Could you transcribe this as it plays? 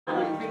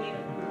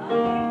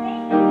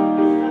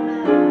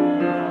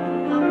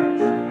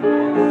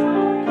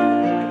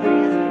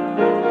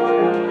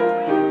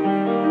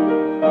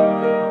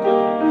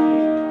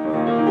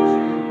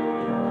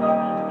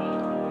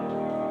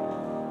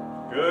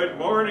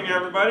morning,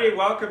 everybody.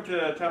 Welcome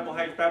to Temple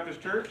Heights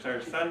Baptist Church,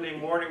 our Sunday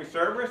morning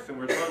service, and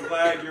we're so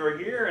glad you're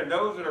here. And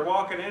those that are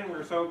walking in,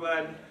 we're so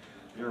glad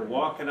you're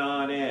walking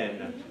on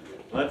in.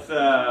 Let's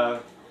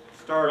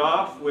start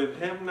off with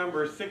hymn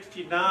number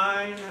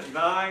 69,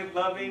 Thy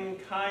Loving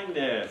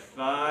Kindness,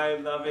 Thy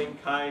Loving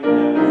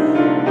Kindness.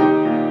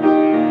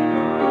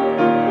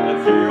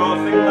 Let's hear you all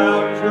sing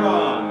loud and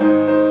strong.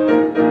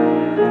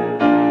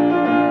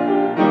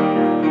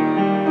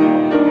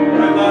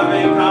 Thy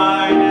loving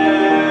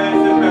kindness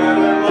is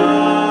better than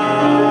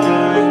life.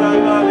 Thy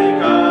loving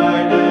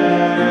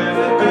kindness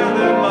is better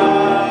than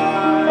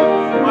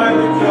life. My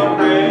lips shall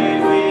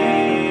praise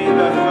thee,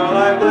 thus will I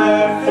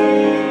bless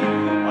thee.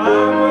 I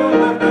will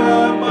lift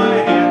up my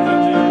hands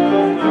unto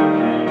those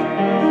lovely.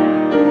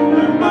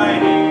 Lift my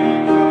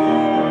hands,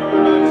 Lord,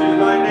 unto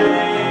thy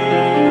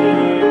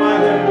name. I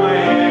lift my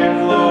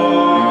hands,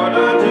 Lord,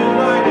 unto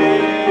thy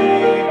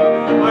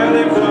name. My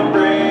lips shall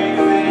praise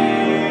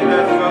thee,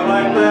 thus will I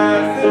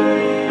bless thee.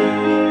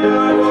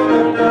 I will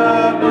lift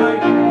up my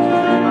hands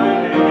to thy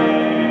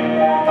name.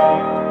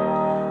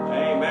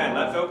 Amen.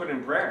 Let's open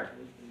in prayer.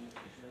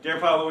 Dear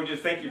Father, we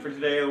just thank you for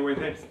today. Lord,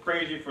 we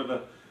praise you for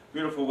the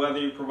beautiful weather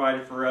you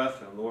provided for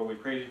us. And Lord, we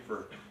praise you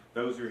for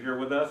those who are here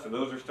with us and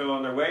those who are still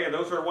on their way and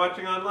those who are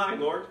watching online,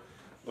 Lord.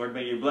 Lord,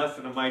 may you bless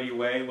in a mighty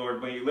way.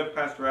 Lord, may you lift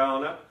Pastor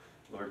Allen up.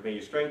 Lord, may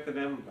you strengthen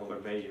him.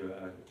 Lord, may you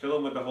fill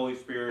him with the Holy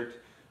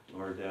Spirit.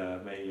 Lord,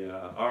 may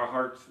our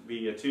hearts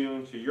be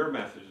attuned to your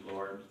message,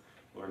 Lord.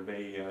 Lord,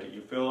 may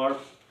you fill our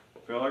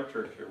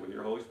church here with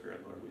your Holy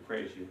Spirit, Lord. We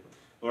praise you.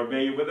 Lord,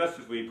 may you with us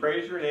as we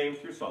praise your name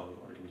through song,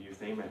 Lord. In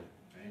Jesus' name, amen.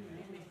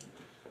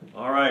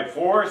 All right,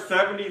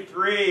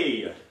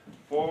 473.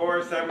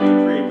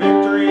 473,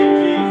 Victory in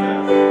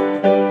Jesus.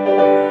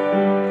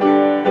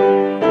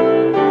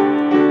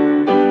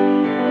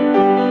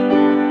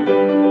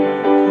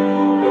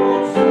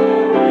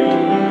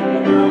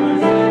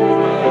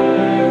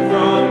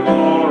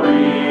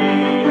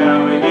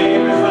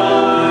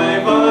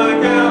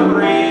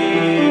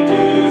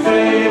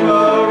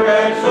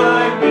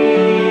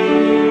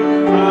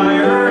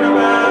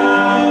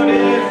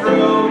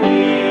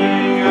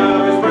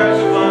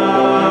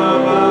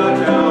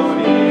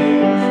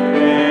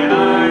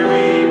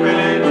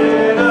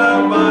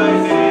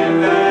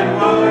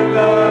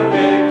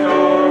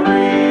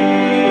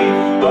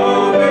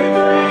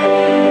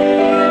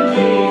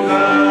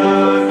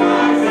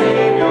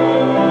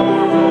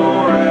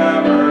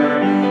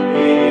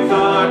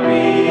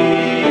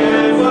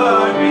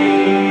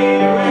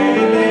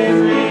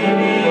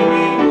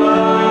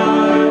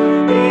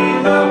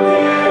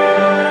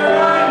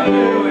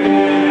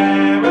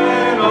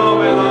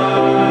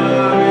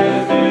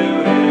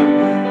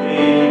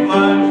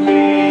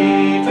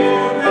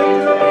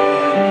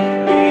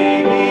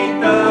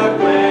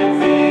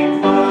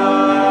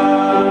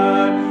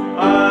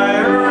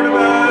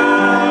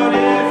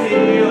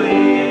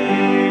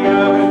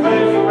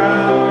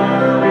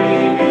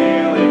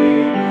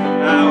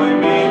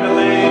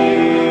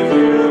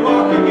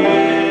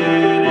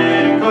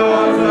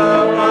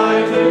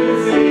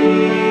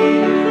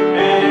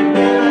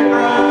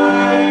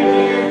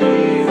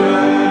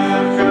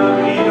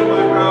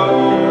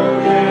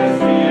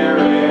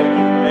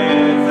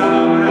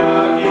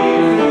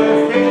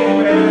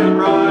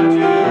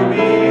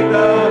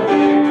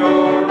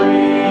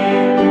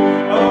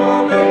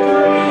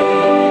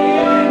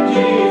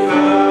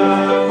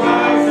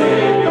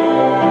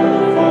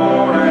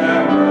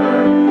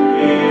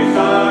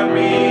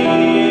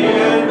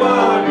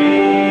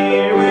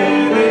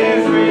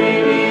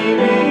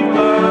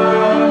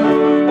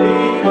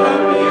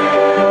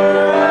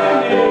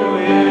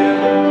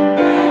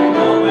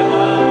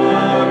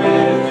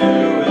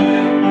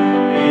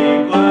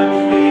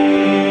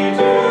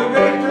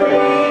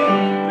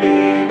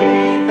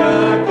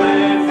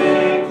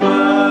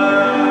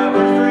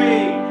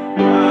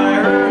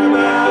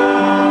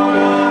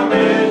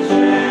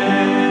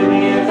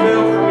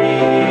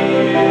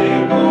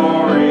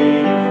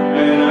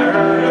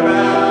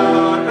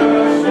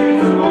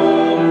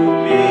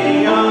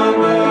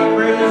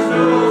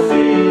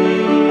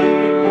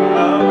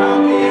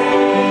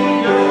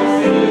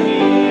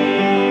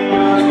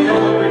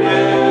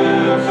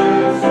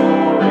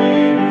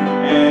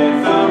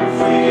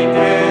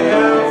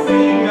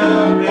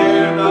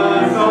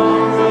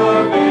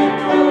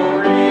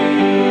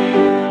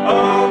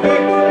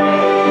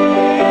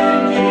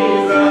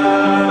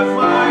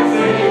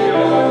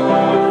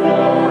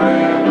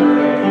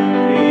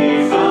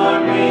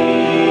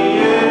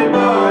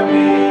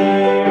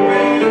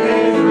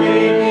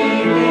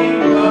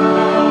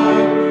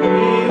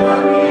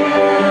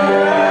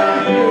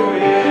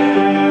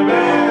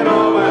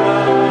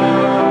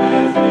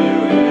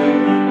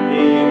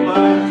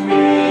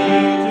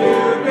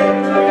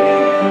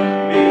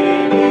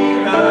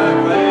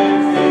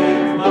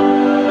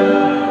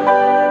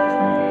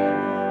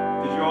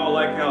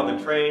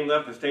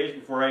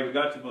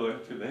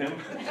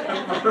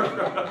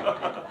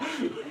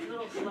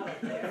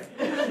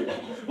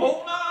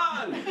 Hold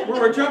on!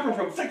 We're jumping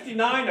from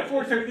 69 to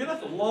 473.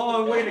 That's a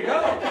long way to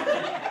go.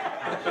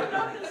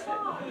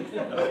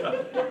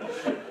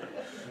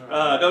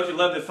 Don't you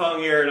love this song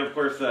here? And of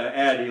course,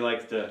 Ed, he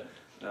likes to,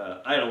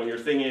 I don't know, when you're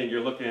singing and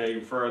you're looking at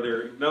you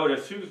further,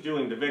 notice who's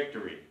doing the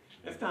victory.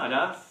 It's not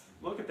us.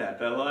 Look at that.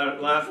 The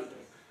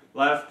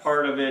last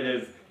part of it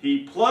is,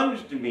 he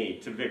plunged me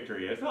to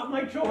victory. It's not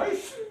my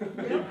choice.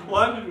 He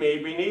plunged me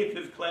beneath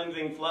his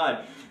cleansing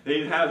flood.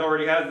 He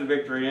already has the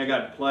victory, and I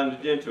got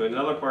plunged into it.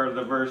 Another part of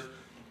the verse,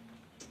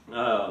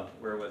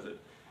 where was it?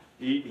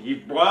 He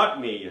brought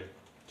me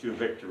to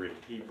victory.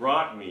 He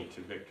brought me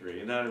to victory.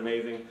 Isn't that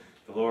amazing?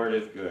 The Lord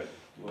is good.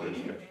 The Lord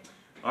is good.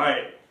 All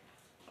right.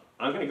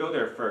 I'm going to go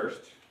there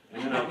first,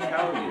 and then I'll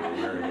tell you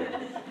where it is.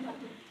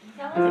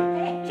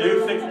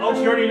 260. Oh,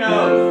 she already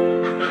knows.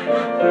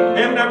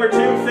 Hymn number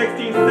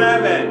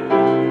 267.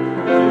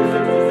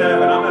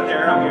 267. I'm not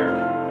there. I'm here.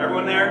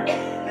 Everyone there?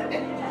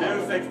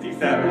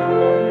 267.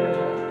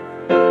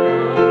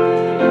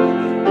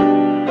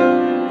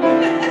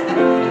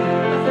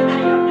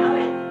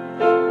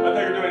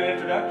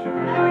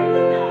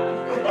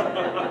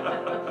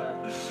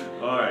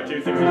 Alright,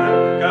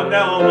 267. Come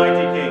down,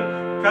 Almighty King.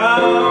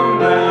 Come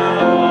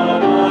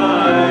down,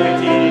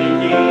 Almighty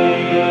King.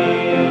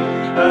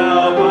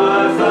 Help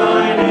us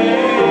thy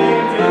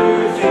name to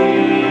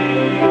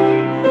sing.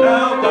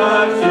 Help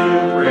us to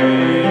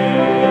pray.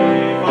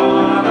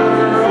 Father,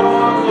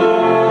 all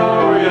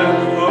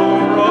glorious,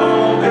 over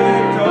all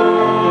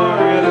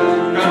victorious.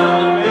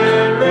 Come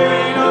and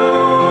reign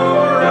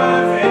over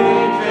us,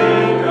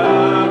 ancient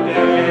of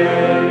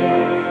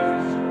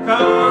days.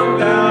 Come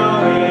down.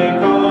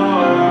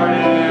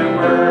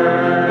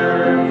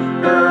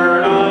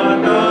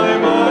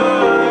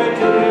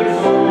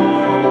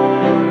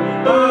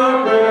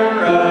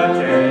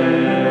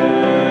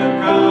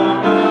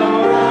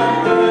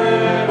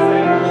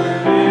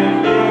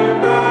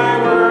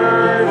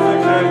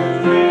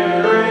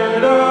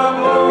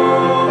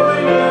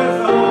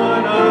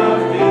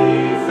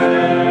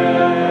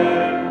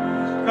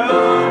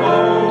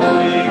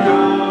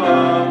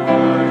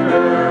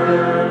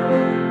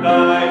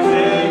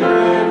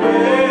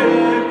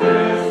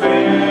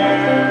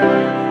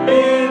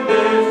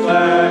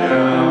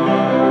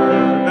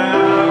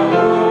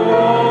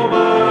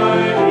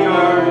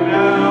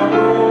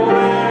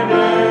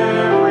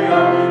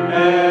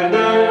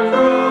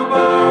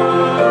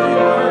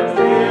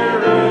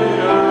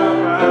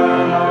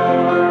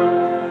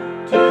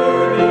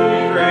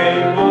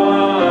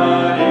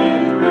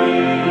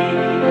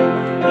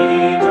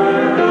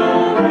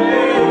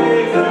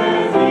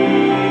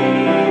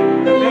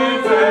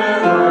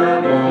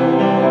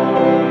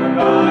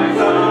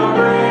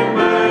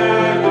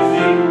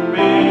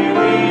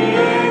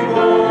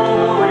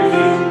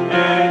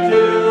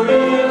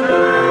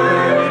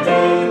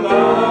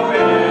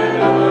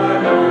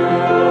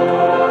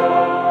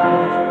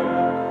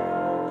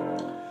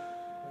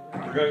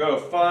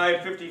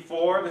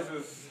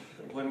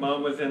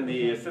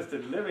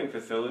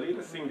 Facility.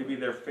 This seemed to be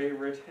their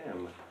favorite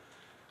hymn.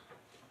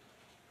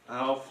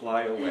 I'll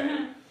fly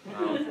away.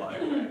 I'll fly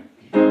away.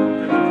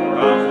 54,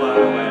 I'll fly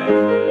away.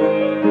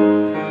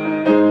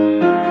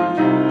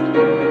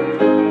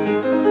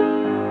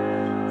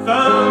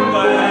 Some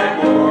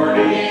black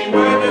morning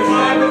when this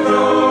life is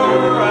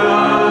over,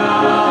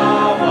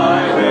 I'll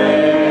fly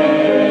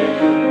away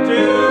to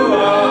a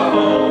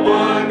home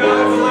one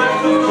God's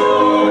celestial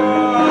shore.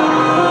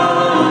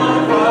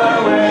 I'll fly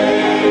away.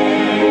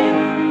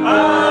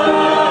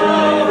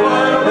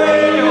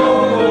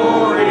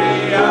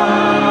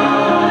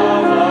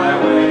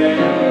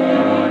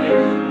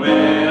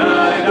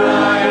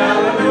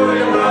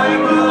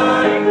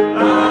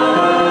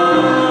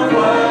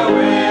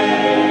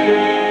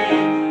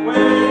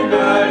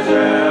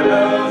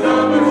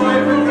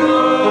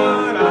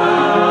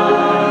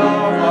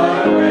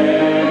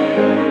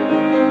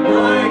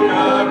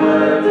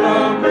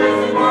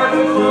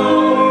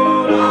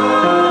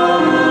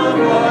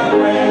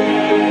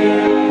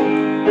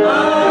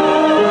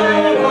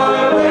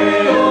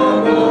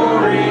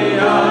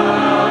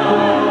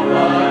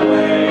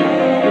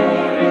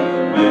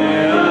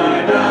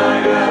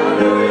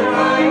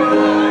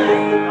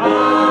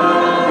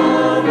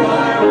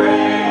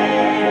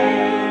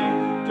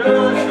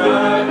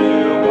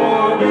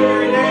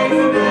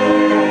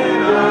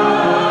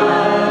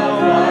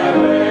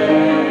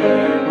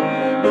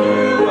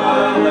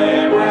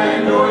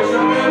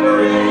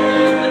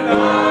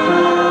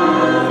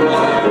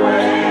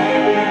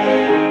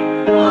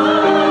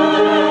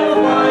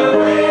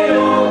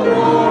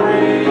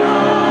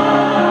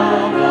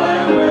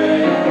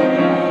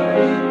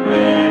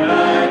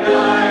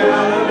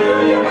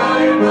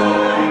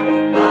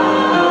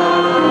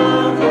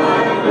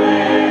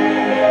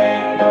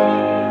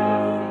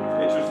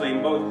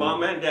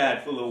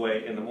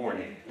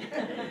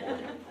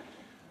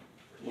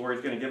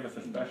 Lori's going to give us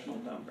a special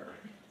number.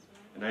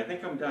 And I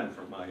think I'm done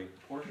for my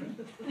portion.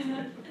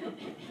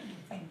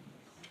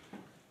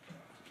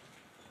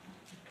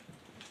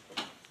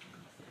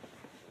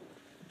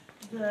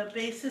 The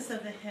basis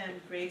of the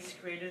hymn, Grace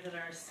Greater Than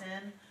Our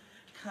Sin,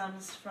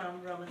 comes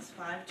from Romans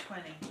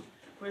 5:20,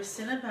 where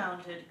sin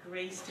abounded,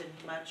 grace did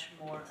much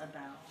more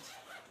abound.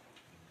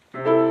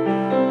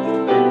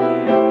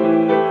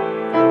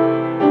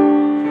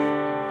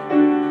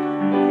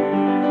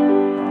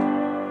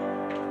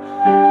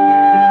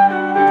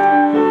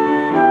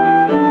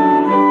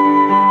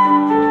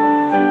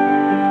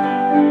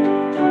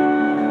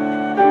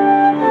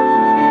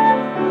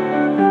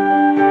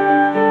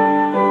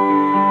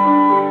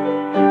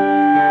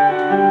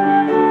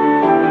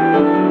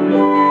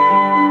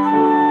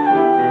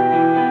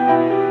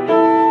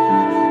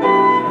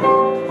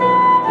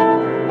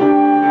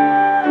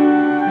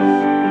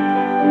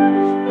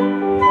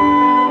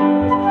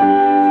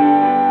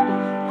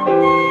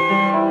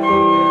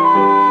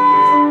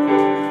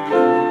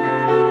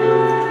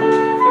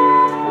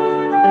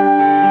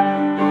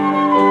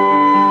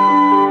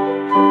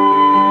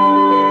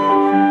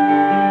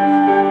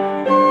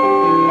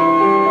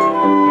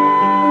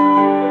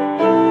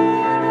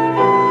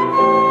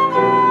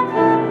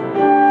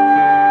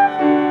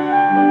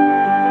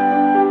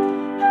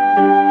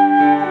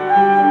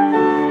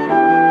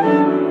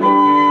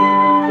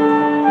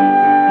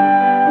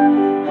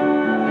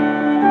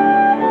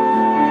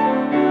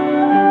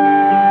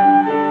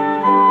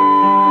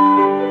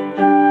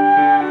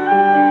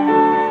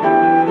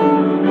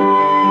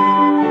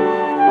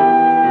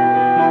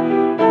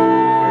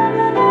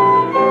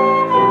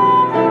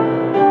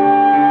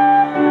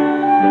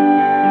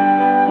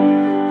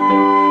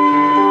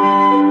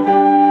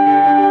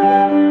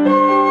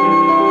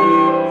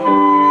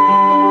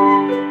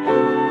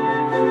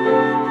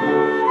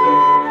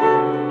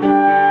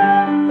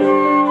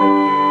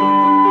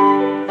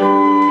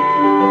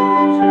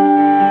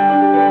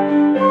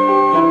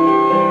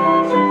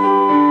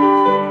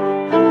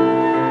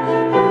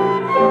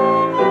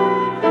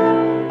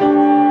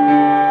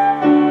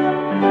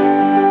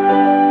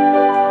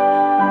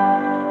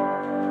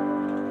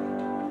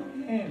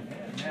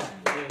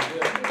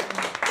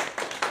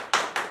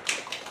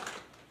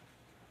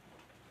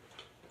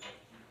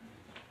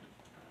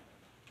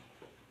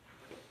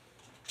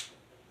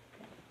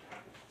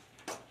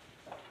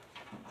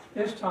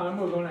 This time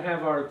we're going to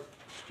have our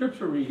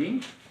scripture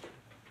reading,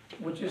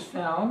 which is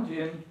found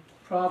in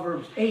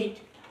Proverbs 8,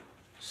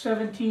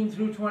 17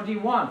 through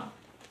 21.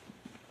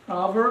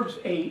 Proverbs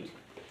 8,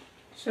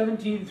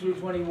 17 through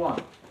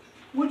 21.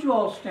 Would you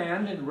all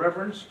stand in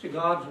reverence to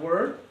God's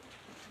word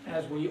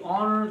as we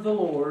honor the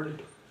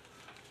Lord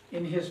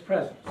in his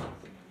presence?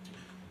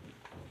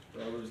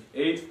 Proverbs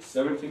 8,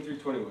 17 through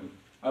 21.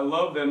 I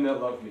love them that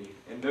love me,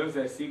 and those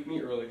that seek me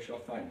early shall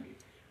find me.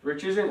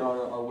 Riches and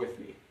honor are with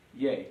me,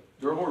 yea,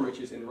 durable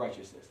riches and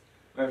righteousness.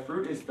 My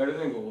fruit is better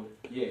than gold,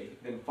 yea,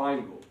 than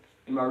fine gold,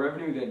 and my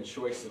revenue than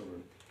choice silver.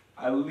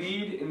 I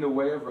lead in the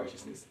way of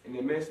righteousness, in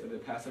the midst of the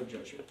paths of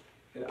judgment,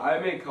 that I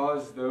may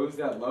cause those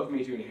that love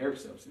me to inherit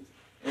substance,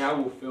 and I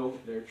will fill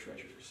their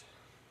treasures.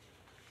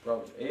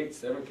 Proverbs 8,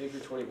 17 through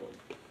 21.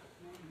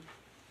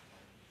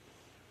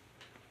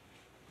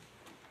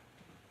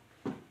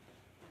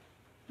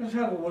 Let's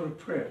have a word of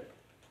prayer.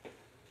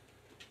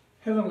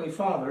 Heavenly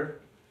Father,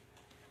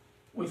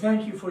 we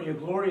thank you for your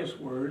glorious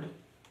word.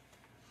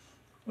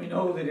 We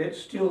know that it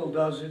still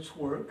does its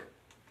work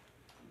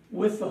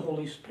with the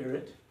Holy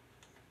Spirit.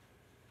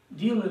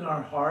 Deal in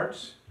our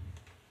hearts.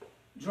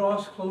 Draw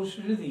us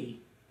closer to thee.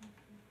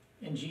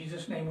 In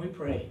Jesus' name we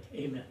pray.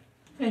 Amen.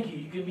 Thank you.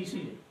 You can be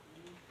seated.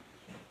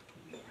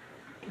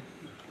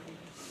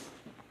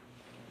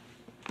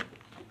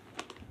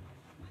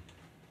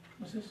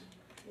 What's this?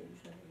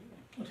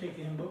 I'll take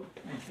the hymn book.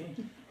 Thank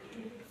you.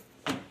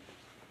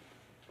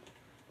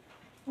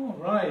 All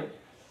right.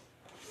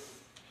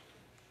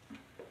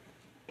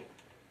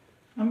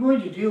 I'm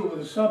going to deal with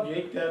a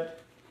subject that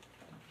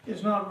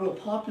is not real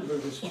popular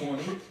this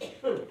morning.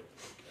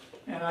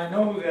 And I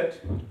know that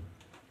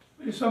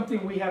it is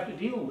something we have to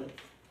deal with.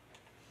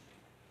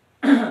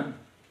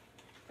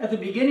 At the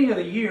beginning of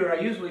the year, I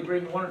usually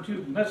bring one or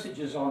two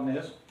messages on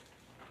this.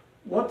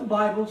 What the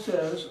Bible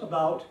says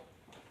about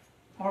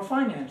our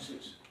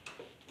finances.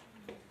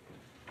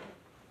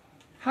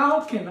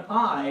 How can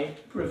I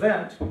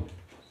prevent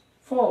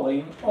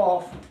falling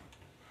off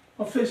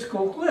a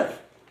fiscal cliff?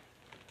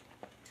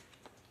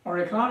 Our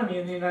economy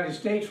in the United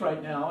States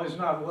right now is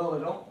not well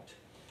at all.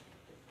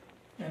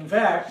 In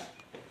fact,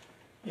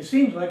 it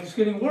seems like it's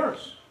getting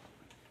worse.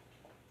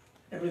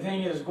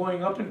 Everything is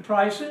going up in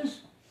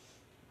prices.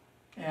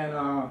 And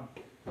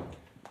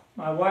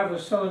my wife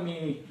was telling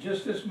me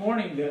just this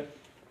morning that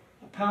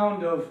a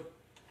pound of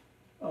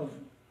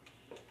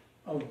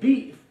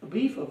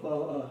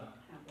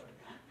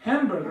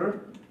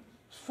hamburger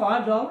is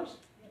 $5.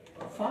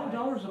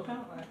 $5 a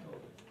pound.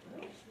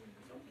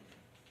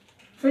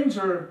 Things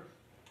are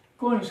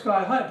going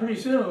sky high. Pretty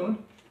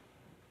soon,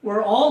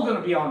 we're all going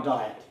to be on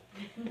diet.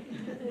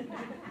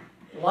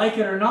 Like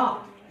it or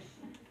not.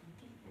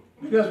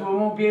 Because we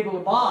won't be able to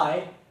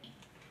buy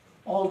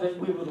all that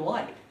we would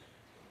like.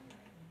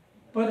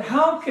 But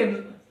how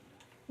can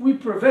we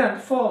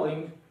prevent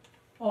falling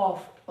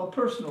off a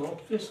personal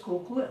fiscal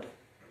cliff?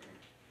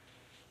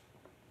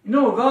 You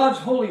know, God's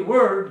holy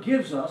word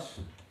gives us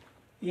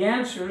the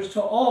answers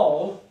to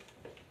all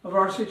of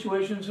our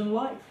situations in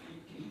life.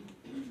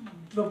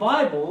 The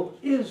Bible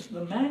is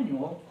the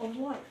manual of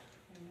life.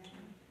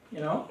 You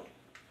know?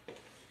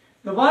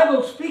 The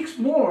Bible speaks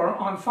more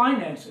on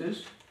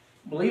finances,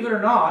 believe it or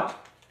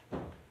not,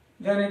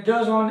 than it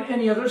does on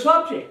any other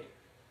subject.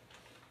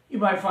 You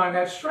might find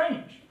that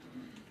strange,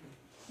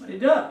 but it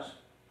does.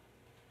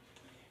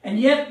 And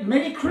yet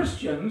many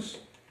Christians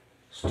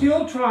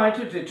still try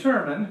to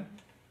determine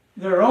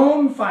their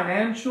own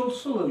financial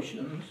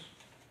solutions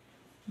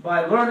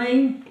by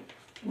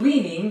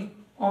leaning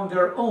on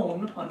their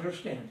own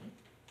understanding.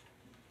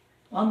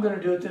 I'm going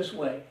to do it this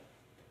way.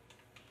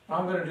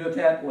 I'm going to do it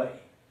that way.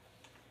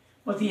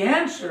 But the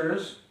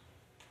answers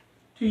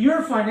to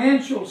your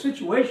financial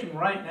situation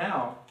right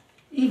now,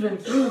 even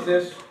through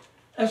this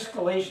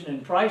escalation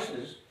in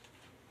prices,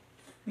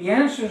 the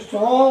answers to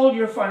all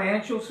your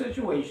financial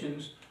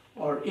situations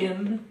are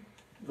in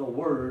the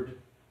Word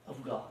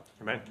of God.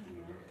 Amen.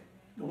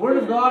 The Word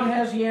of God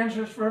has the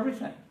answers for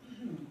everything.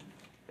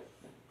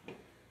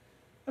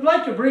 I'd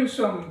like to bring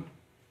some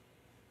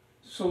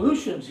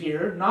solutions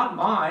here, not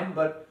mine,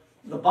 but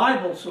the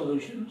Bible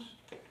solutions,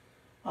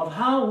 of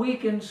how we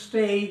can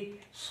stay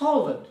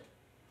solvent,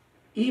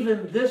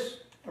 even this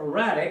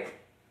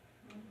erratic,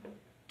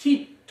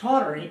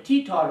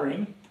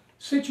 teetottering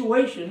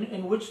situation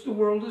in which the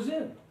world is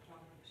in.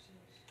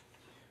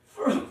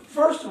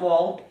 First of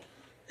all,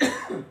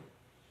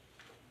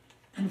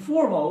 and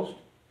foremost,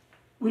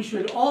 we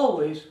should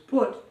always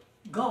put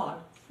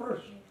God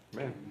first.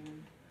 Amen.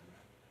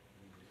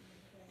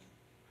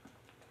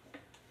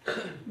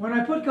 When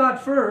I put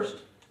God first,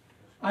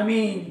 I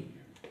mean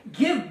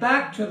give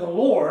back to the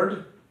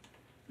Lord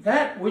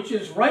that which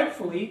is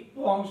rightfully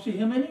belongs to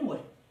Him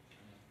anyway.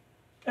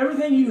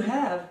 Everything you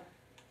have,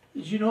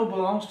 did you know,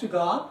 belongs to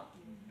God?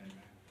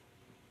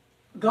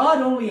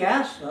 God only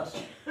asks us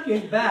to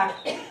give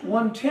back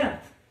 1/10.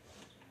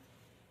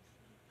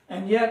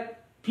 And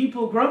yet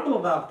people grumble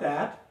about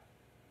that,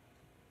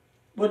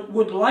 but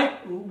would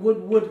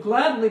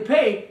gladly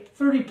pay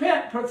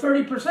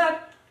 30%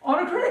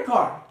 on a credit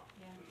card.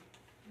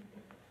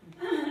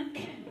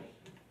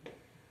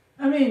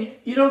 mean,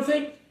 you don't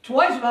think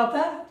twice about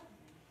that.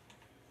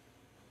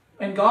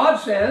 And God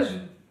says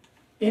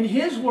in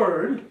His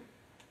Word,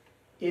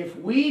 if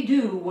we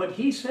do what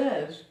He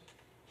says,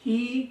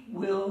 He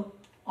will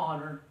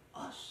honor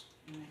us.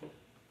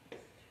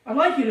 I'd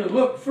like you to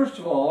look, first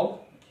of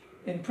all,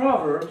 in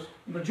Proverbs.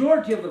 The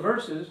majority of the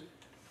verses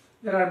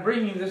that I'm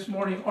bringing this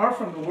morning are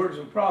from the words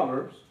of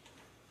Proverbs.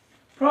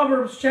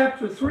 Proverbs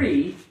chapter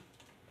 3,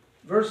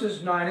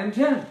 verses 9 and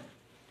 10.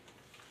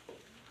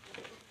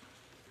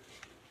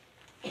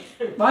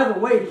 By the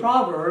way,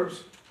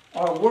 Proverbs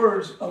are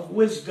words of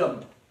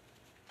wisdom.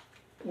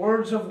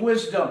 Words of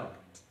wisdom.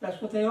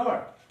 That's what they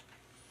are.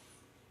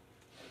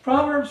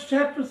 Proverbs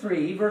chapter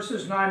 3,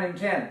 verses 9 and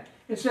 10.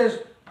 It says,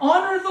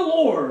 honor the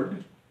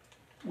Lord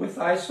with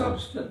thy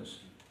substance,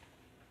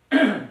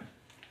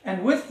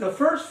 and with the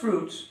first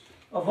fruits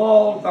of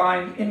all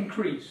thine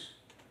increase.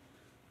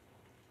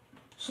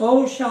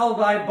 So shall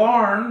thy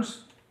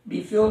barns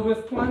be filled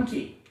with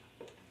plenty,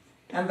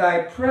 and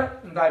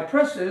thy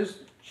presses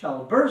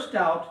shall burst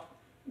out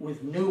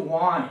with new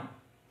wine.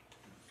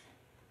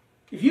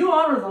 If you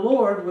honor the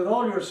Lord with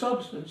all your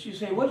substance, you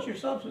say, what's your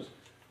substance?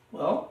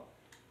 Well,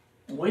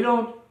 we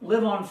don't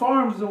live on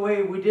farms the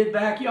way we did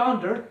back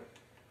yonder,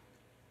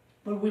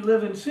 but we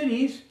live in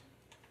cities,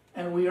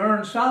 and we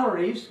earn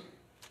salaries,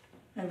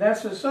 and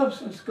that's the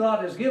substance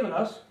God has given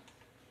us.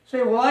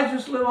 Say, well, I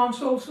just live on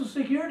Social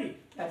Security.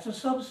 That's a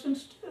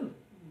substance too.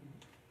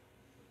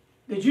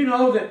 Did you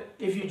know that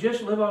if you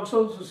just live on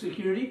Social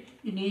Security,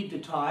 you need to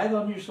tithe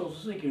on your Social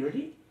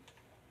Security?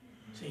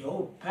 Say,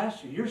 oh,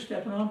 Pastor, you're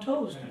stepping on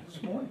toes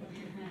this morning.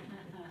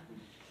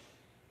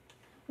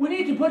 We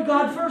need to put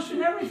God first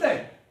in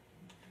everything.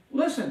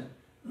 Listen,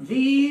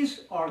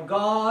 these are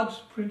God's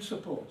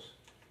principles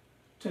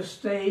to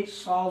stay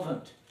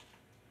solvent,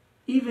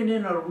 even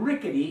in a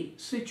rickety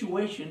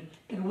situation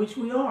in which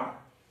we are.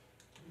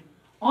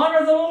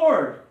 Honor the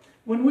Lord.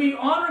 When we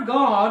honor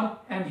God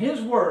and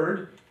His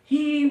Word,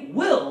 He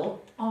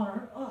will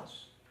honor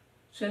us.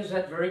 It says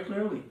that very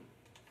clearly.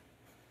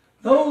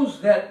 Those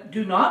that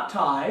do not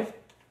tithe,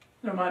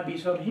 there might be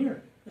some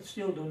here that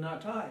still do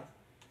not tithe.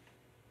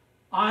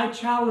 I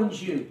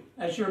challenge you,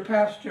 as your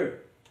pastor,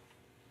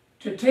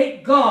 to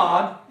take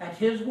God at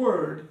His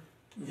Word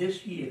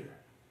this year.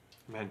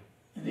 Amen.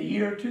 In the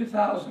year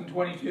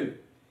 2022.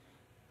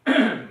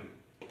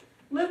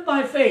 Live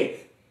by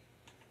faith.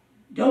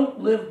 Don't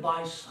live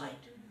by sight.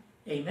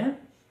 Amen?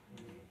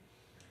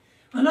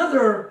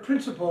 Another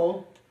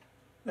principle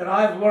that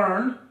I've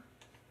learned,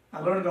 I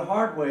learned the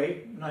hard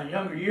way in my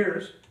younger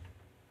years.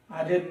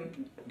 I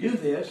didn't do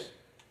this,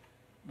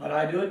 but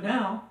I do it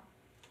now.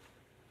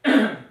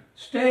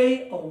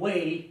 Stay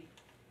away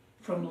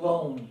from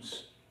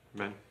loans.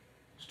 Amen.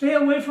 Stay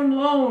away from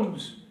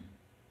loans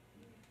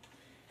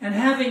and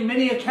having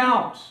many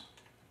accounts.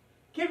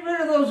 Get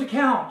rid of those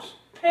accounts.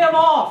 Pay them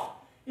off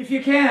if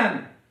you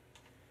can.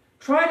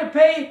 Try to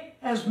pay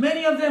as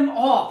many of them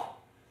off.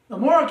 The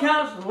more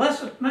accounts, the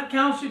less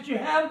accounts that you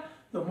have,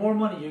 the more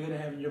money you're going to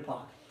have in your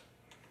pocket.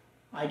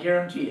 I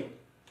guarantee it.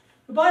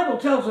 The Bible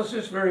tells us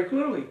this very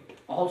clearly.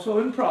 Also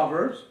in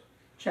Proverbs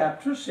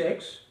chapter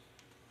 6,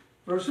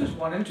 verses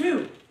 1 and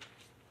 2.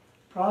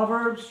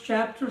 Proverbs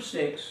chapter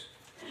 6,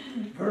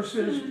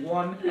 verses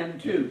 1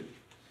 and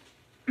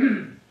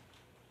 2.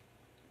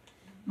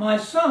 My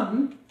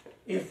son,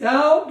 if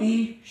thou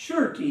be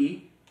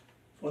surety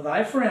for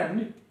thy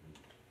friend,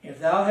 if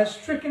thou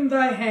hast stricken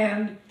thy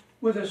hand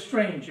with a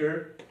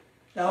stranger,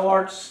 thou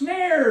art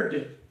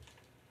snared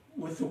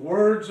with the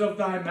words of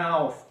thy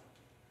mouth.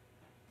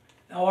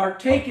 Thou art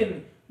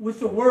taken with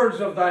the words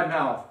of thy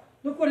mouth.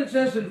 Look what it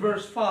says in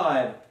verse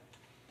 5.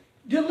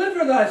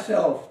 Deliver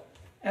thyself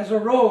as a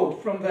roe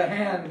from the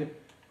hand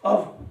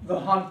of the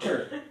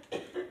hunter,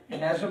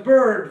 and as a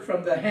bird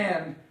from the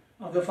hand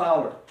of the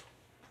fowler.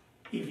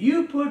 If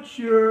you put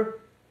your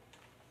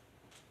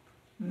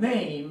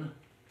name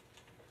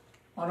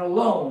on a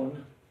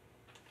loan,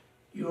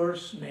 you're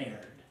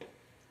snared.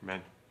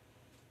 Amen.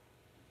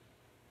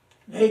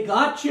 They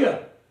got you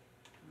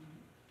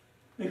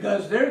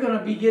because they're going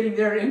to be getting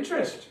their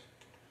interest.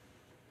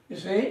 You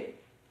see?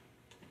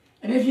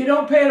 And if you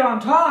don't pay it on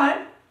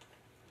time,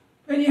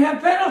 then you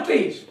have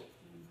penalties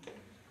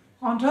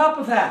on top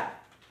of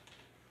that.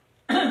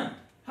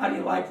 How do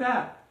you like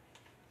that?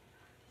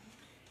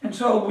 And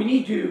so we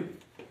need to...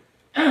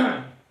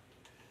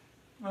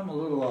 I'm a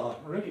little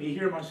rickety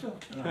here myself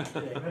tonight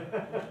today.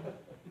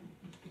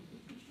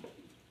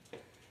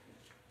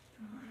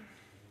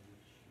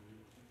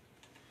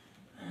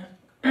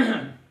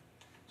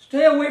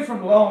 Stay away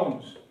from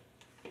loans.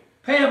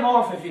 Pay them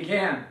off if you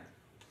can.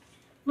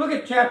 Look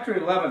at chapter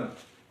 11.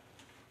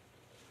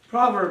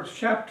 Proverbs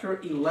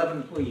chapter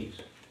 11, please.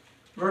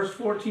 Verse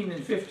 14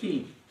 and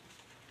 15.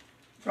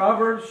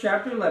 Proverbs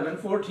chapter 11,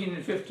 14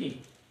 and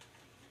 15.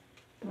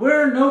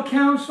 Where no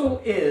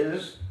counsel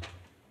is,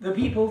 the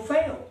people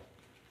fail.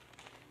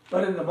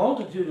 But in the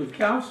multitude of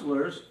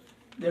counselors,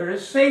 there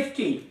is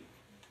safety.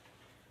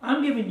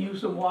 I'm giving you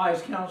some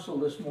wise counsel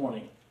this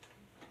morning.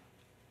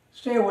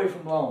 Stay away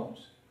from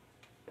loans.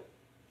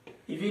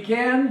 If you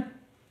can,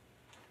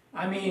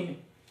 I mean,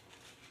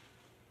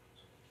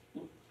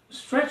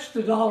 stretch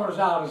the dollars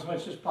out as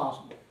much as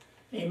possible.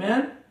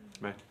 Amen?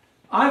 Amen.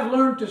 I've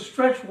learned to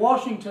stretch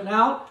Washington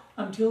out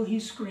until he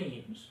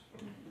screams.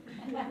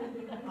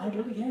 I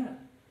really have.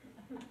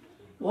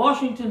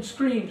 Washington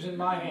screams in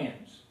my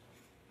hands.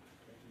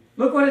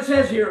 Look what it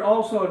says here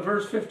also in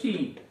verse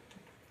 15.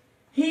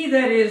 He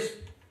that is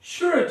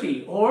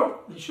surety, or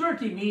the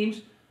surety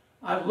means,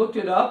 I've looked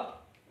it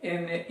up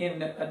in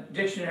a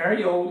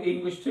dictionary, Old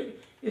English,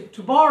 is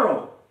to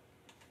borrow.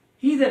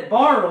 He that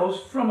borrows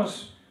from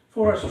us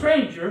for a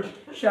stranger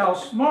shall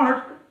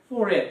smart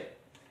for it.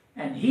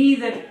 And he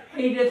that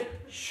hateth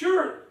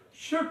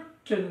suretyship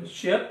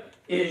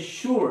is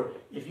sure.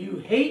 If you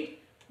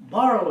hate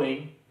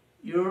borrowing,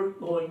 you're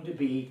going to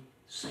be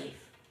safe.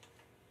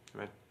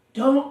 Right.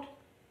 Don't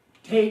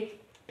take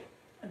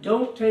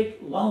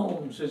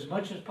loans as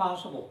much as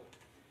possible.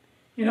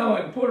 You know,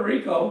 in Puerto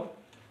Rico,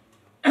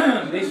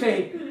 they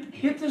say,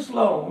 get this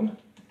loan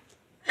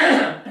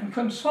and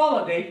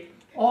consolidate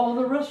all of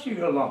the rest of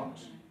your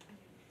loans.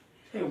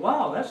 Say,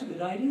 wow, that's a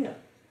good idea.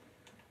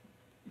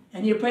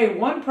 And you pay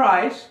one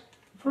price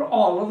for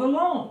all of the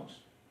loans.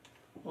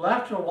 Well,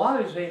 after a while,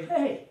 you say,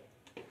 hey,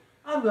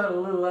 I've got a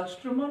little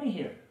extra money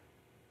here.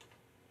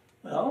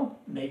 Well,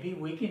 maybe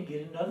we can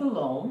get another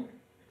loan.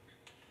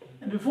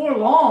 And before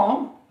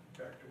long,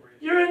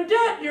 you're in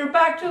debt. You're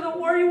back to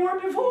where you were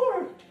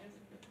before.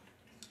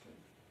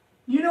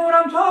 You know what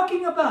I'm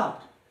talking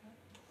about.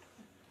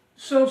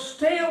 So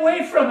stay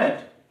away from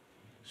it.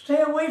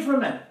 Stay away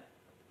from it.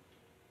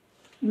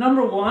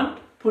 Number one,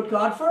 put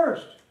God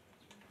first.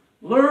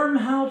 Learn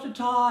how to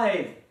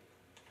tithe.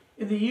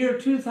 In the year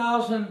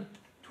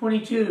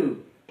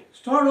 2022,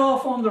 start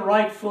off on the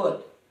right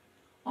foot.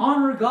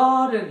 Honor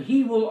God and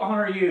He will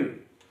honor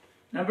you.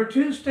 Number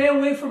two, stay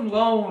away from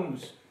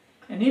loans.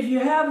 And if you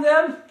have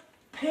them,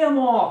 pay them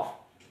off.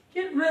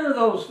 Get rid of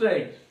those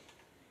things.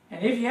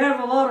 And if you have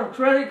a lot of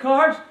credit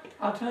cards,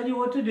 I'll tell you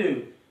what to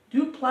do.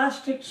 Do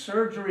plastic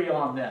surgery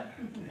on them.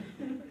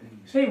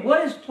 Say,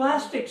 what is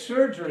plastic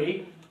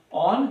surgery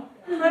on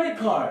credit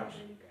cards?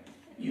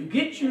 You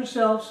get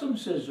yourself some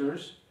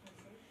scissors,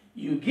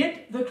 you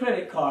get the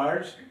credit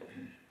cards,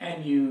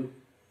 and you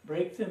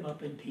break them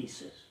up in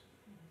pieces.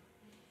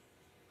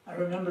 I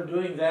remember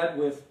doing that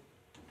with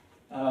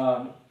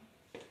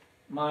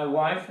my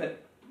wife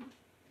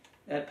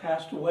that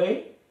passed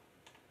away.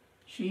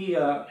 She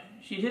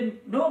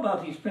didn't know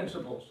about these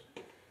principles.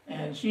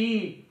 And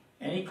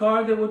any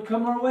card that would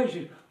come our way,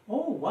 she'd,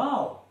 oh,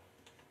 wow,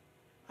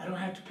 I don't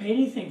have to pay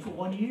anything for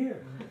 1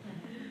 year.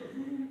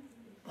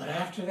 But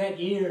after that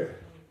year,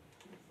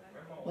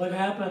 what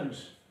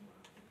happens?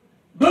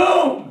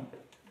 Boom!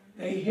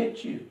 They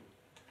hit you.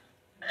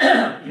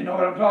 You know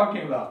what I'm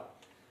talking about.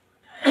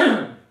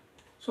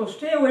 So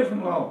stay away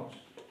from loans.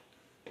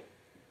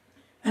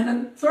 And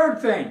then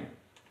third thing,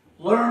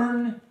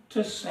 learn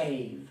to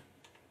save.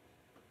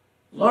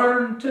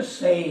 Learn to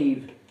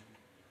save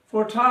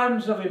for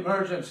times of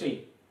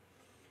emergency.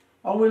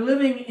 Are we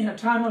living in a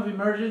time of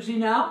emergency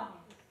now?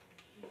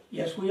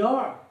 Yes, we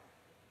are.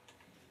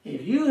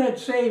 If you had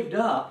saved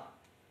up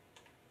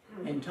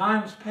in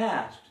times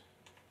past,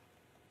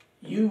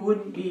 you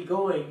wouldn't be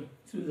going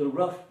through the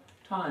rough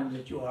times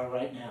that you are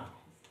right now.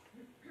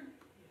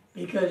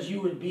 Because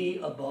you would be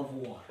above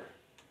water.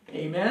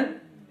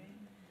 Amen?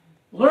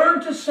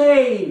 Learn to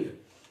save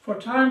for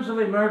times of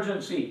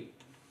emergency.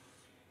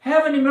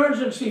 Have an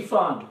emergency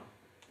fund.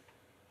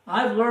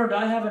 I've learned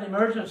I have an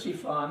emergency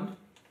fund,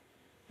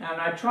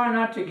 and I try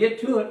not to get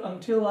to it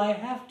until I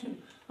have to,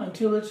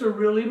 until it's a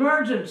real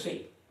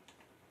emergency.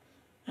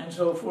 And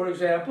so, for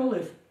example,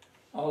 if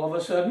all of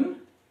a sudden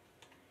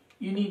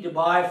you need to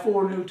buy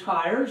 4 new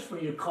tires for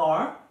your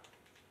car,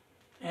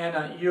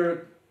 and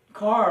your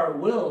car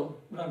will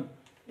run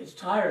its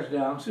tires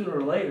down sooner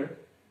or later,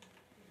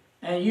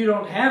 and you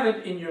don't have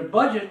it in your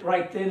budget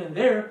right then and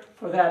there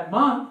for that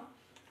month,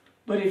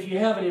 but if you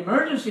have an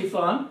emergency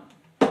fund,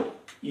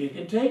 you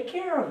can take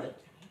care of it.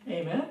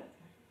 Amen?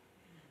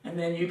 And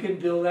then you can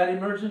build that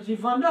emergency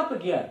fund up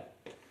again.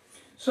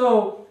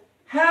 So,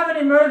 have an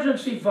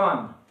emergency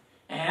fund.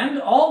 And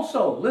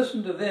also,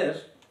 listen to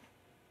this,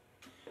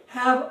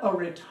 have a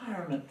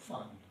retirement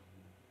fund.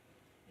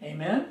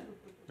 Amen?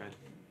 Right.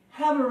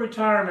 Have a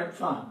retirement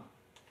fund.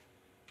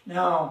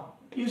 Now,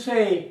 you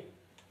say,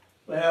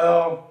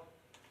 well,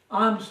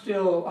 I've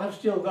still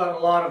got a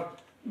lot of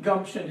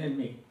gumption in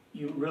me.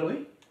 You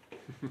really?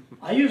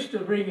 I used to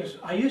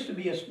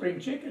be a spring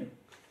chicken.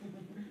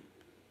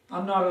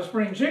 I'm not a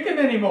spring chicken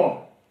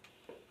anymore.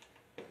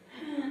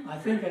 I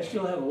think I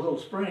still have a little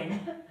spring.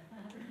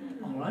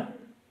 All right?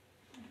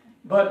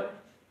 But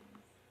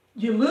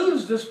you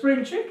lose the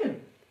spring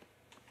chicken.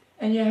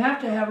 And you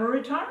have to have a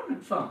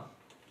retirement fund.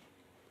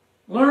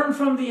 Learn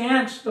from the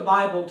ants, the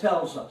Bible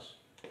tells us.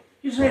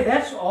 You say,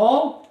 that's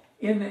all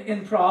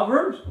in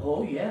Proverbs?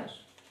 Oh, yes.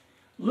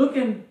 Look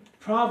in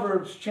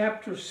Proverbs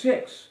chapter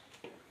 6.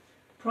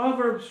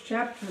 Proverbs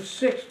chapter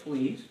 6,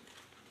 please.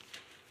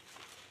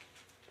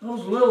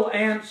 Those little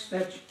ants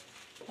that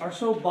are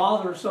so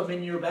bothersome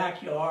in your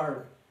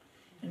backyard.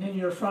 and in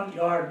your front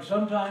yard. And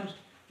sometimes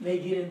they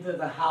get into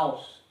the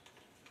house.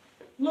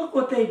 Look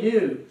what they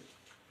do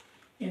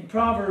in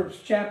Proverbs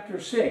chapter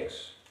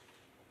 6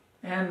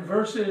 and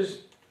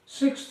verses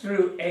 6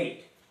 through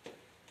 8.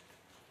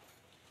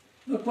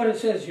 Look what it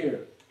says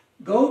here.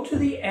 Go to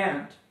the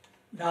ant,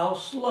 thou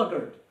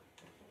sluggard.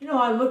 You know,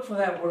 I look for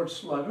that word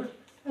sluggard.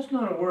 That's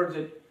not a word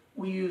that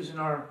we use in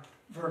our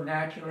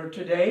vernacular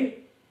today.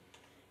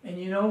 And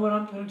you know what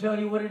I'm going to tell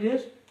you what it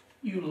is?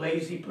 You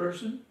lazy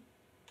person.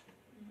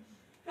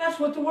 That's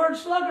what the word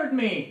sluggard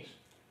means.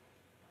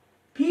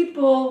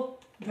 People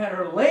that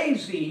are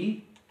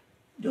lazy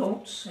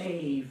don't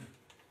save.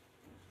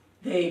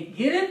 They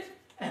get it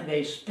and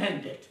they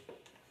spend it.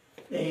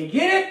 They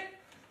get it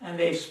and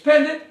they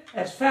spend it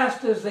as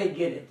fast as they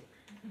get it.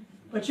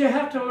 But you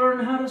have to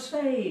learn how to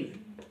save.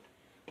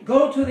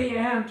 Go to the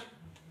ant,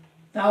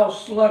 thou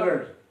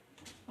sluggard.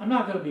 I'm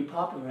not going to be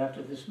popular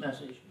after this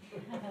message.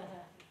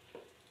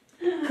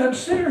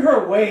 Consider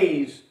her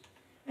ways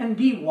and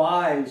be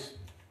wise,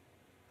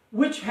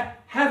 which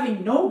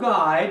having no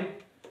guide,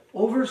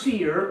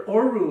 overseer,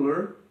 or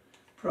ruler,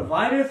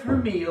 provideth her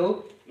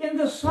meal in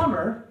the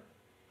summer,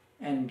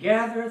 and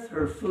gathereth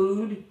her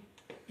food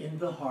in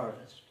the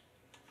harvest.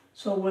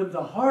 So when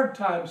the hard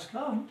times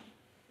come,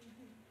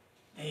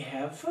 they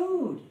have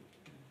food.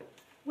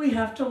 We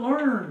have to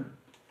learn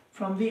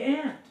from the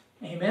ant.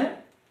 Amen?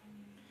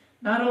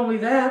 Not only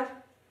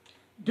that,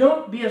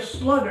 don't be a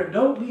sluggard.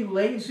 Don't be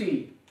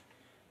lazy.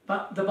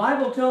 But the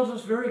Bible tells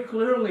us very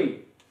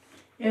clearly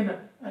in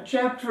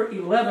chapter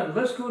 11.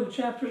 Let's go to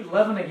chapter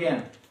 11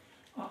 again.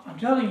 I'm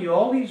telling you,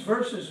 all these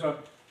verses are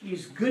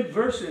these good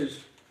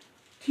verses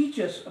teach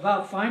us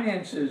about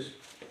finances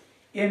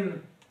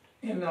in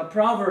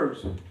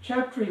Proverbs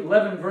chapter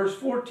 11, verse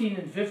 14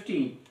 and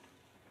 15.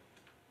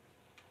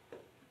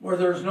 Where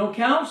there's no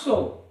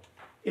counsel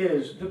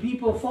is the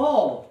people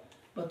fall,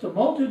 but the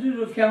multitude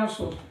of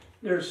counsels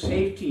there's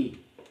safety.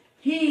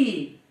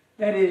 He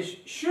that is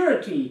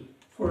surety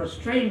for a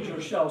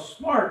stranger shall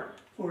smart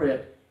for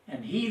it,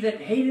 and he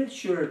that hateth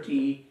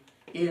surety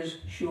is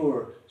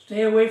sure.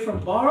 Stay away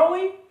from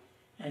borrowing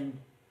and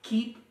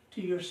keep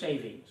to your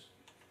savings.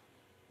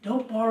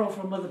 Don't borrow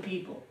from other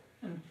people.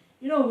 And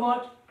you know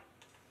what?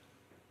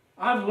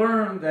 I've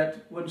learned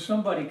that when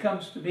somebody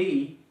comes to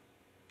me,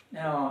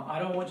 now I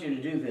don't want you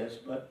to do this,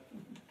 but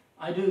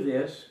I do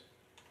this.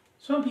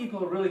 Some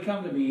people really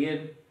come to me,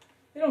 and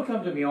they don't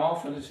come to me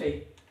often and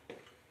say,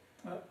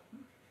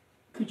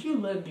 could you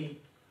lend me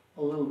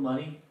a little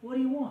money? What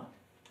do you want?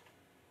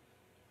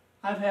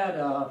 I've had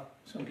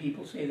some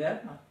people say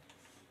that.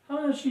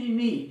 How much do you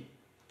need?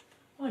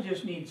 I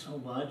just need so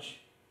much.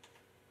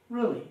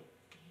 Really?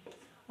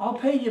 I'll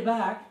pay you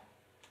back.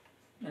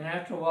 And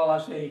after a while I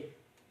say,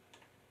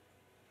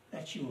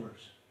 that's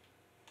yours.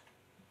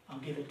 I'll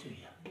give it to you.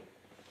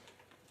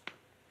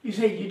 You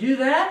say, you do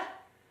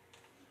that?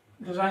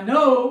 Because I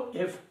know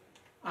if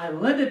I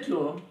lend it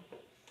to them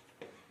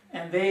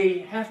and they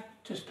have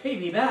to pay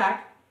me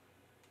back,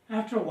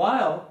 after a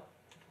while,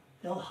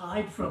 they'll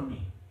hide from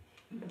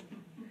me.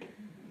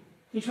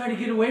 They try to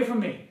get away from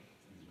me.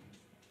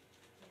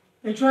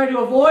 They try to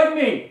avoid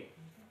me.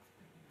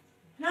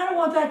 And I don't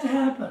want that to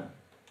happen.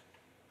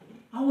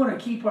 I want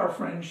to keep our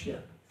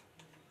friendship.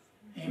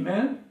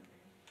 Amen?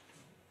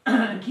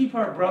 And keep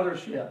our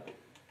brothership.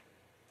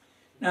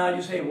 Now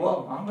you say,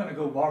 well, I'm going to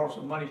go borrow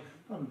some money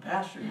from the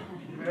pastor.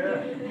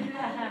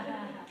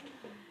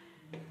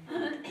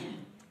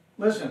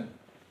 Listen,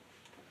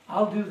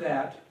 I'll do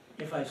that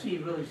if I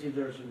really see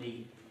there's a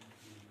need.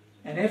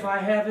 And if I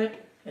have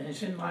it and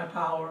it's in my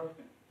power,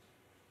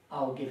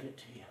 I'll give it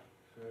to you.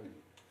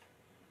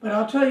 But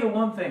I'll tell you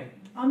one thing.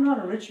 I'm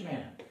not a rich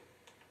man,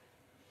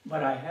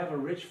 but I have a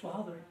rich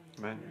Father.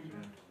 Amen.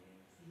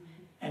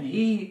 And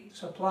He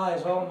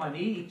supplies all my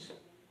needs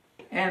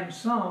and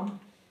some.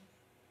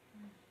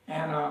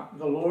 And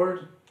the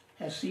Lord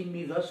has seen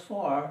me thus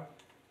far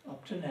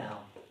up to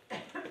now.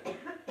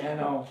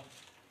 And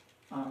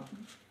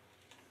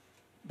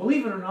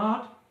believe it or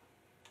not,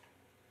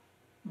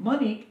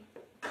 money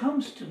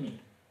comes to me.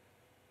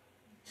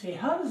 Say,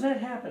 how does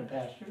that happen,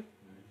 Pastor?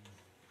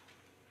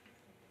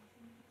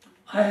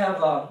 I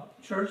have a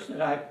church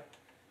that I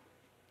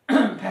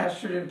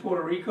pastored in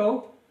Puerto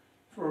Rico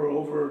for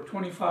over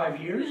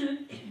 25 years.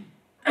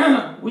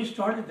 We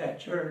started that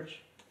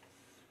church.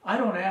 I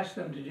don't ask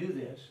them to do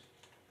this.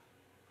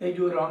 They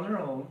do it on their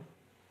own.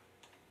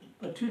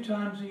 But 2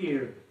 times a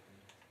year,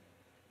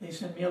 they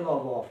send me a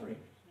love offering.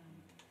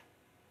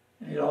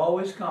 And it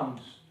always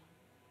comes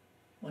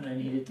when I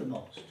need it the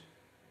most.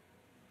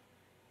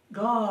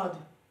 God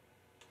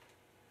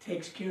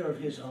takes care of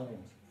His own.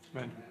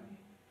 Amen.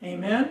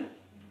 Amen?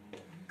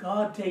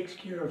 God takes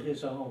care of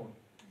His own.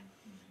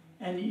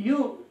 And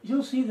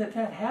you'll see that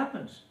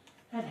happens.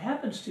 That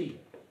happens to you.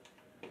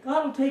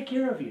 God will take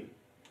care of you.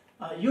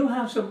 You'll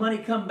have some money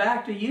come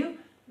back to you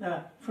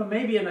from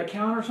maybe an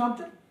account or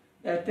something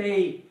that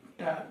they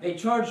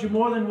charged you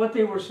more than what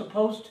they were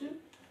supposed to.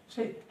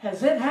 Say,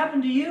 has that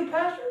happened to you,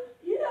 Pastor?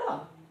 Yeah.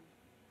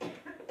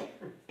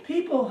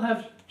 People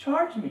have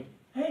charged me.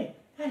 Hey,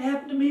 that That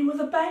happened to me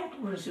with a bank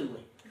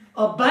recently.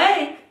 A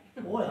bank?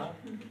 Boy,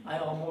 I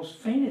almost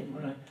fainted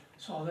when I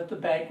saw that the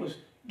bank was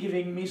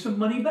giving me some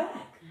money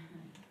back.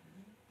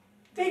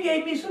 They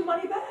gave me some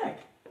money back.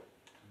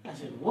 I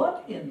said,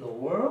 what in the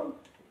world?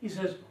 He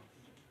says,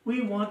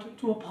 we want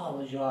to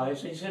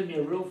apologize. They sent me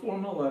a real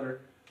formal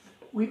letter.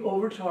 We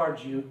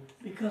overcharged you.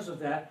 Because of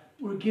that,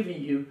 we're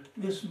giving you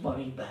this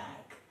money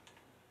back.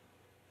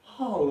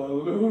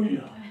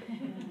 Hallelujah.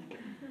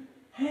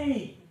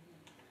 Hey,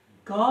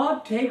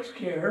 God takes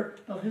care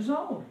of his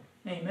own.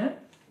 Amen.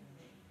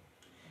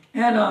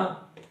 And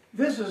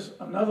this is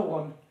another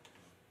one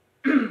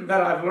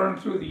that I've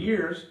learned through the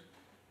years.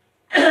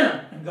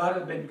 And God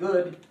has been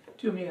good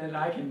to me that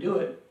I can do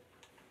it.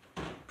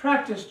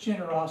 Practice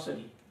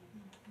generosity.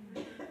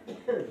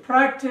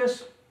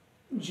 Practice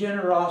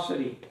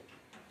generosity.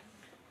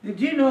 Did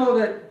you know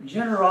that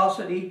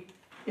generosity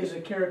is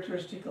a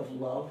characteristic of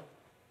love?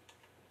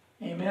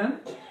 Amen?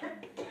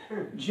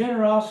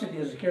 Generosity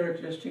is a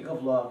characteristic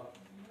of love.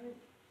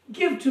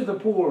 Give to the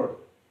poor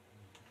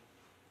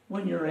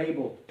when you're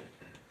able.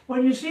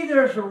 When you see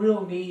there's a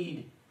real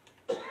need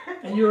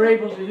and you're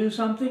able to do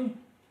something,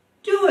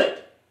 do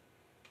it.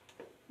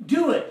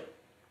 Do it.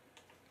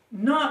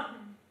 Not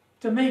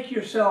to make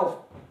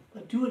yourself,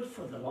 but do it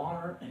for the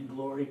honor and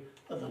glory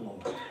of the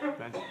Lord.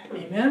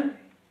 Amen?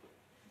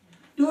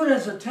 Do it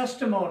as a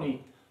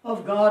testimony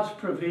of God's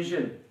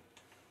provision.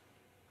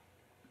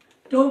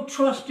 Don't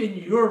trust in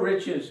your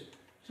riches.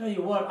 Tell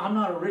you what, I'm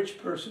not a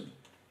rich person.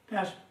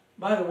 Pastor,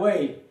 by the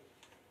way,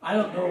 I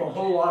don't know a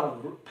whole lot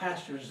of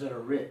pastors that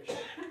are rich.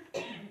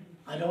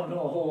 I don't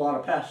know a whole lot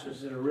of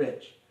pastors that are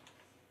rich.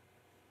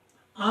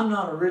 I'm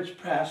not a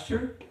rich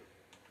pastor,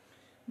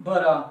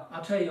 but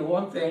I'll tell you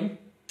one thing.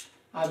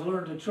 I've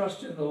learned to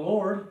trust in the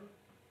Lord,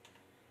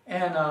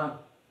 and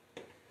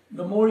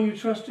the more you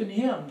trust in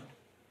Him,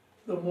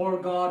 the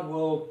more God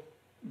will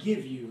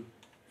give you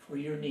for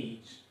your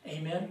needs.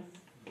 Amen?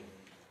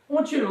 I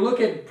want you to look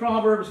at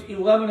Proverbs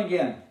 11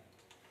 again.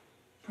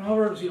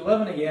 Proverbs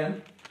 11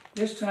 again.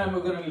 This time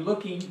we're going to be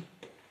looking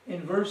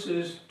in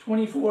verses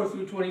 24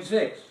 through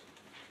 26.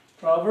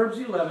 Proverbs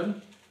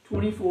 11,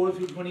 24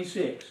 through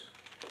 26.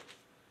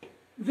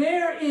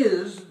 There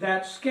is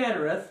that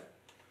scattereth,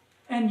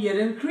 and yet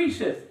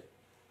increaseth.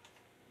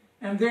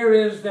 And there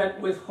is that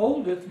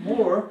withholdeth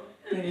more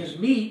than is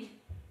meet,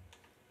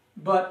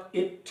 but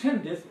it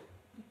tendeth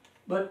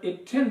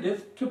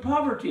to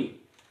poverty.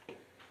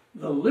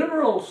 The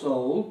liberal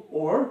soul,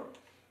 or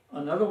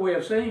another way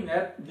of saying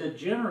that, the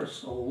generous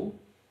soul,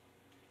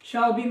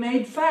 shall be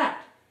made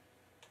fat.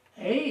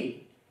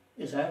 Hey,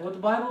 is that what the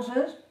Bible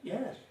says?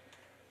 Yes.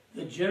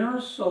 The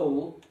generous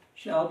soul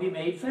shall be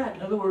made fat.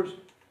 In other words,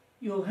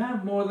 you'll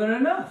have more than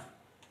enough.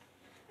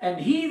 And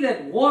he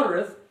that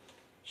watereth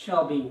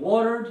shall be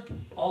watered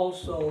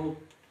also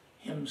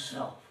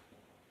himself.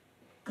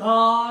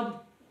 God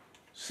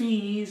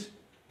sees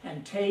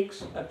and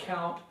takes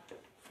account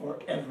for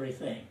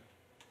everything.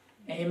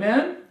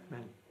 Amen?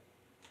 Amen.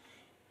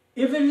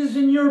 If it is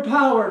in your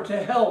power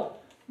to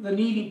help the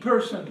needy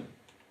person,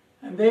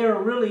 and they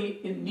are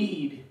really in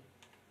need,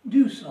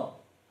 do so.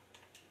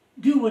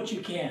 Do what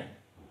you can.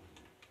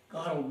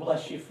 God will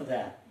bless you for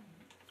that.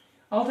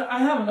 I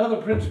have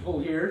another principle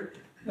here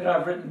that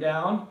I've written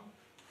down.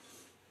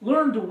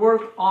 Learn to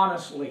work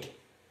honestly.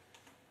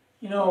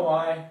 You know,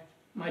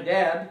 my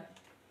dad,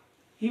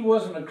 he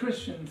wasn't a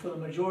Christian for the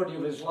majority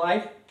of his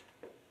life,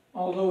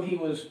 although he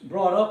was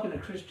brought up in a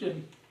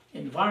Christian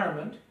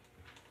environment.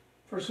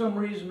 For some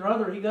reason or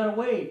other, he got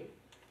away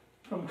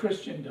from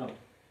Christendom.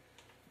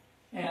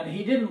 And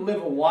he didn't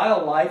live a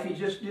wild life, he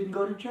just didn't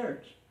go to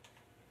church.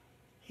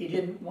 He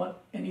didn't want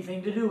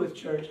anything to do with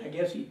church. I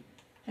guess he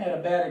had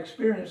a bad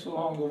experience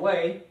along the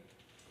way.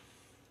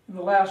 In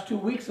the last 2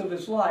 weeks of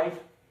his life,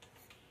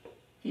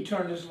 he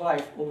turned his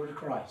life over to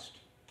Christ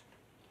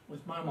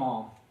with my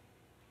mom.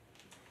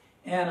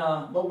 And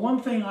but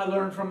one thing I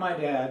learned from my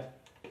dad,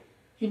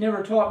 he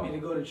never taught me to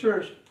go to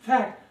church. In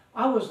fact,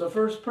 I was the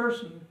first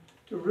person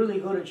to really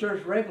go to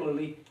church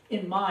regularly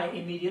in my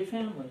immediate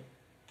family.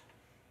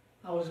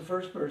 I was the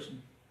first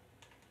person.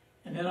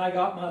 And then I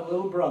got my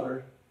little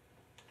brother,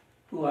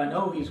 who I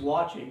know he's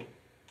watching.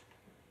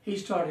 He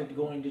started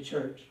going to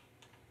church.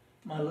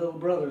 My little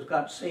brothers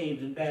got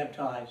saved and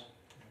baptized.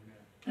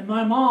 And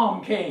my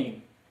mom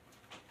came.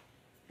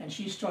 And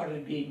she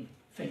started being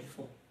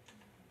faithful.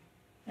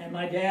 And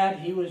my dad,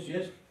 he was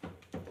just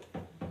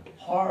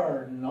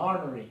hard and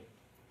ornery.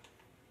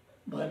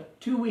 But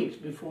 2 weeks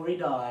before he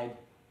died,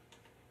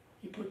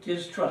 he put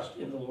his trust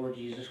in the Lord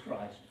Jesus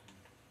Christ.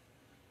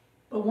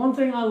 But one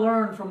thing I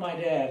learned from my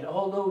dad,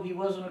 although he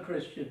wasn't a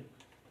Christian,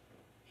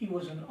 he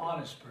was an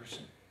honest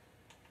person.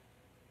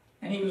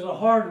 And he was a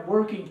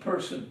hard-working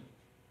person.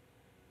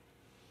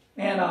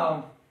 And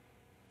I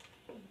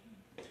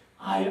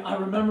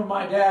remember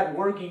my dad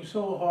working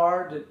so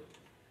hard that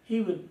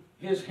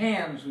his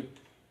hands,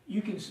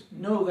 you can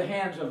know the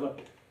hands of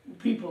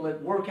people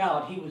that work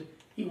out.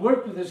 He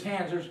worked with his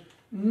hands. There's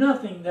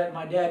nothing that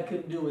my dad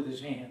couldn't do with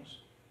his hands.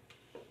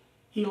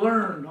 He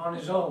learned on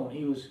his own.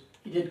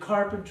 He did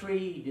carpentry,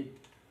 he did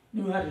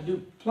knew how to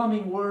do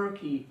plumbing work.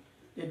 He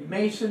did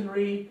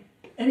masonry.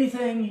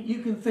 Anything you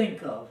can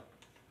think of,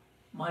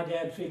 my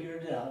dad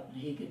figured it out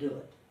and he could do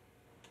it.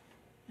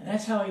 And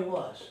that's how he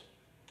was.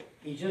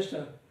 He's just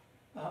a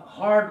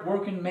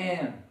hard-working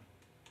man.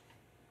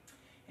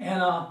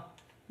 And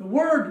the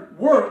word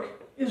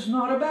work is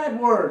not a bad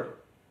word.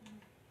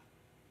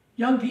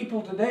 Young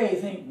people today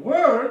think,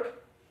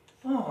 work?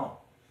 Oh,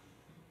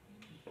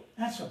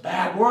 that's a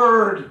bad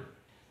word.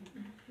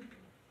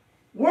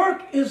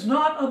 Work is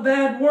not a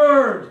bad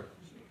word.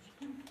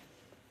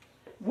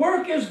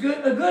 Work is a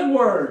good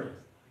word.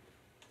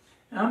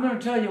 And I'm going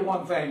to tell you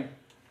one thing.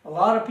 A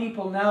lot of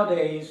people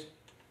nowadays,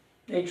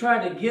 they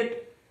try to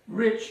get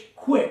rich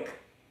quick.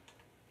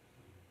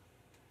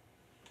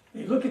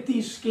 They look at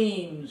these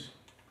schemes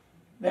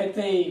that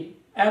they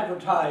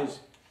advertise,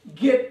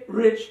 get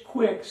rich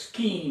quick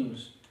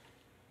schemes.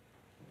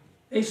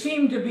 They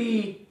seem to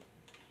be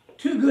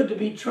too good to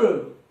be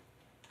true.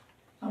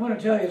 I'm going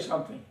to tell you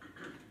something.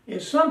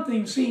 If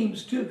something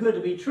seems too good to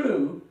be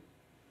true,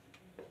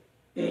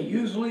 they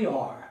usually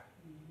are.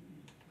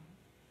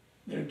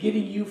 They're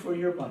getting you for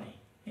your money.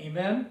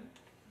 Amen?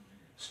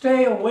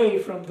 Stay away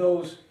from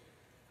those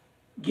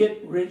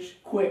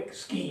get-rich-quick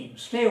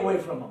schemes. Stay away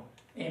from them.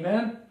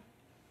 Amen?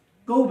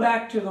 Go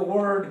back to the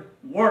word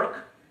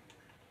work.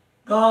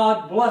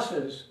 God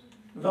blesses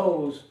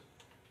those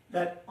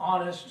that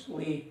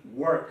honestly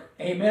work.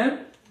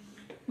 Amen?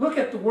 Look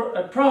at the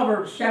word,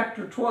 Proverbs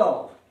chapter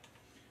 12.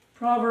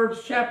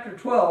 Proverbs chapter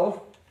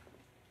 12,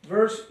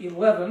 verse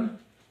 11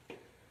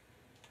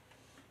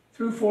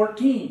 through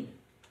 14.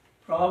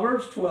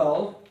 Proverbs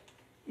 12,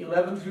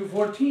 11 through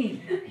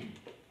 14.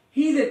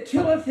 He that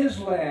tilleth his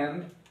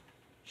land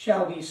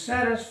shall be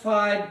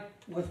satisfied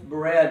with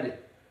bread,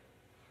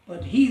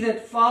 but he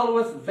that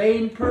followeth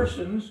vain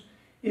persons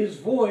is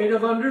void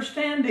of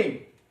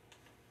understanding.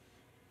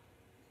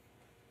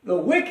 The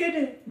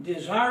wicked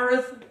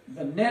desireth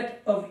the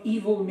net of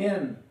evil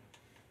men,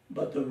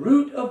 but the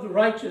root of the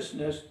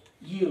righteousness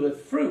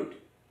yieldeth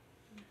fruit.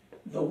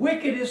 The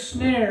wicked is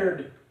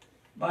snared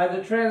by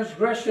the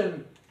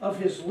transgression of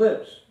his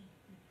lips,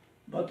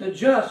 but the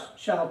just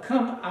shall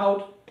come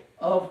out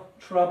of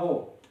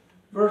trouble.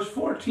 Verse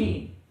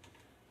 14.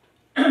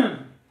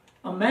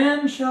 A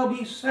man shall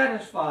be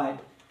satisfied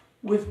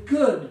with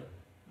good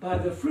by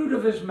the fruit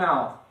of his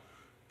mouth,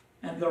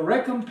 and the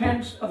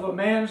recompense of a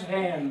man's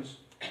hands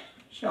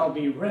shall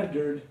be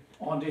rendered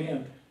unto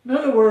him. In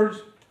other words,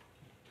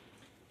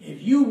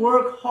 if you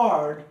work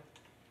hard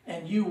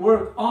and you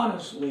work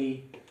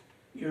honestly,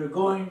 you're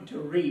going to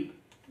reap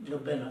the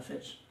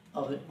benefits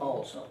of it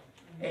also.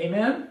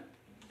 Amen?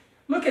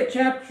 Look at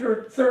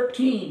chapter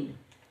 13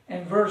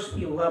 and verse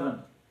 11.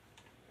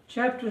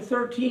 Chapter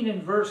 13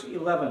 and verse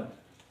 11.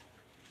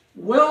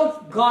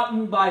 Wealth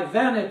gotten by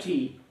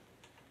vanity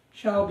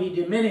shall be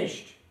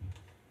diminished,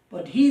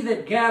 but he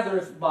that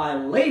gathereth by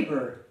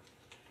labor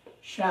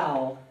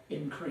shall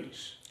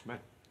increase. Amen.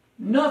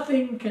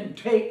 Nothing can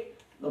take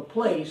the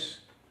place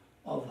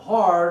of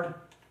hard,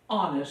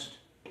 honest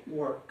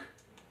work.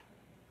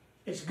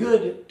 It's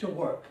good to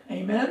work.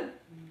 Amen?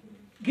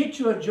 Get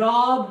you a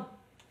job.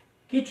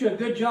 Get you a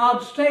good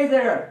job. Stay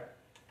there.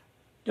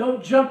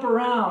 Don't jump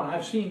around.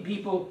 I've seen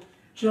people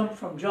jump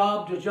from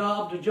job to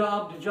job to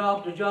job to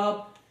job to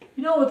job.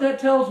 You know what that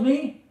tells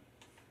me?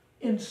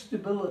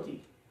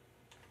 Instability.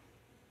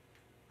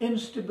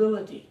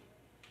 Instability.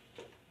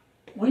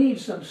 We need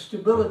some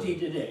stability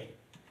today.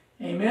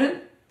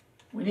 Amen?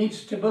 We need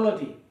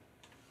stability.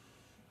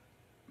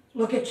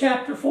 Look at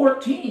chapter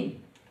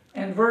 14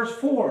 and verse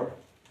 4.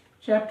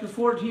 Chapter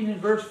 14 and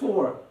verse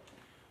 4.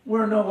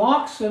 Where no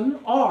oxen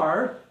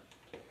are,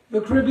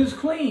 the crib is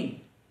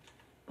clean,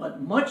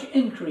 but much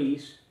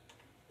increase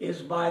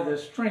is by the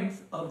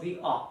strength of the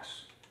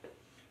ox.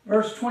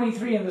 Verse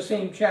 23 in the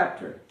same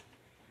chapter.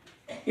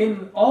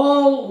 In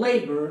all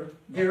labor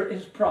there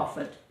is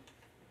profit,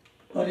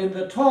 but in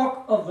the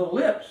talk of the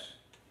lips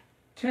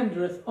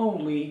tendereth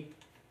only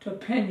to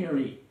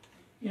penury.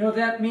 You know what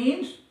that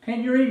means?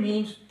 Penury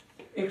means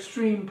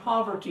extreme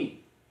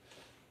poverty.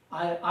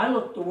 I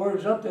look the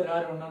words up that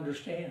I don't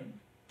understand,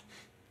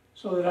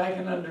 so that I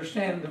can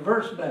understand the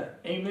verse better.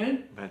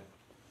 Amen? Amen.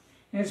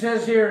 And it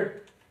says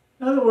here,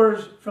 in other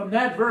words, from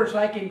that verse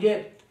I can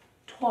get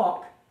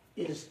talk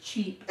is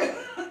cheap.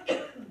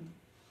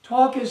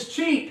 Talk is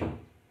cheap.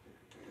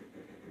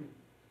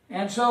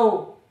 And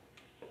so,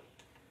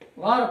 a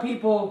lot of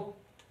people,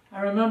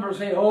 I remember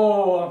say,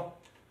 oh,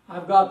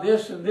 I've got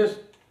this and this.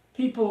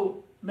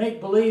 People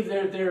make believe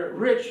they're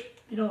rich.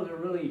 You know, they're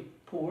really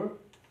poor.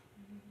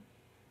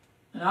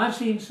 And I've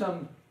seen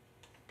some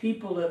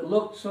people that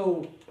look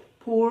so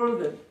poor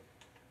that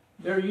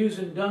they're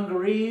using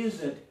dungarees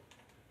that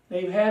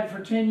they've had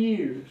for 10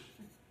 years.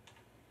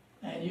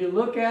 And you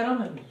look at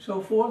them and so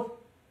forth,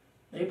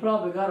 they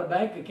probably got a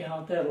bank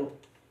account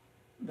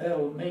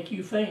that'll make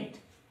you faint.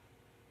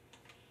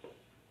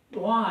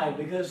 Why?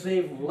 Because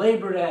they've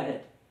labored at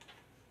it.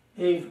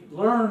 They've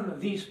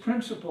learned these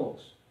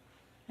principles,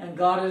 and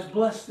God has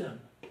blessed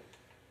them.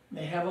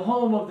 They have a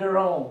home of their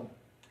own,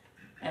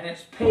 and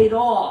it's paid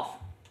off.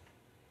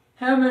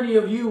 How many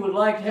of you would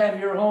like to have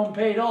your home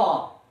paid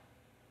off?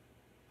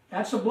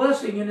 That's a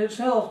blessing in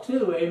itself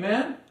too,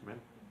 amen? Amen.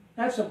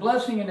 That's a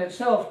blessing in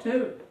itself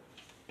too.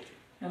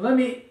 And let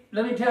me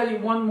tell you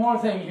one more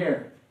thing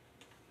here.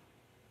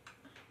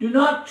 Do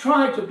not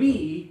try to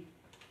be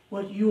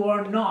what you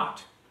are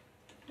not.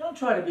 Don't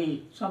try to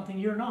be something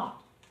you're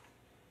not.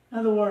 In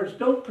other words,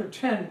 don't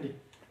pretend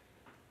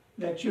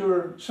that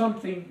you're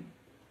something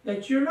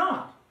that you're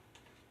not.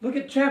 Look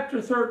at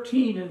chapter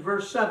 13 and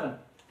verse 7.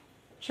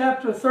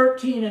 Chapter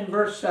 13 and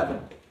verse 7.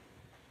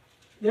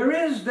 There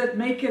is that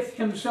maketh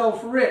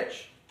himself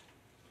rich,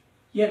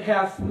 yet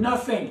hath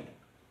nothing.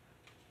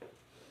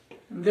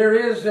 And there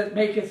is that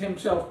maketh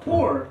himself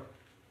poor,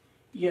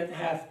 yet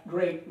hath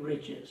great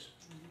riches.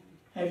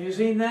 Have you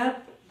seen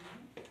that?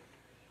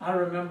 I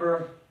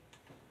remember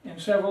in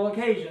several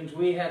occasions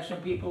we had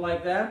some people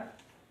like that.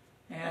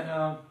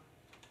 And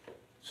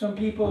some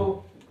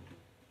people,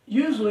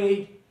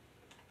 usually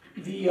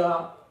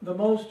the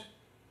most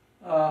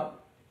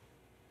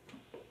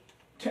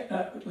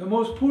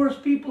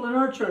poorest people in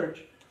our church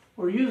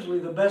were usually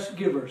the best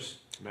givers.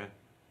 Amen.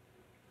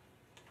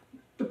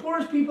 The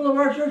poorest people of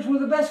our church were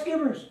the best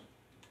givers.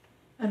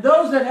 And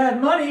those that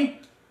had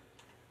money,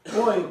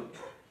 boy,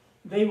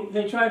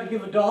 they tried to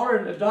give $1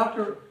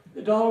 and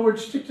the dollar would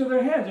stick to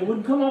their hands. It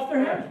wouldn't come off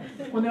their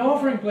hands when the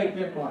offering plate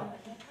went by.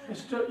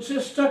 It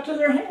just stuck to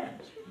their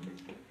hands.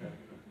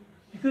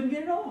 You couldn't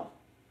get it off.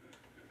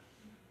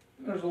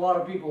 There's a lot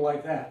of people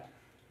like that.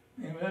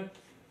 Amen.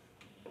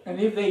 And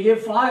if they give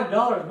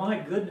 $5, my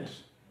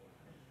goodness,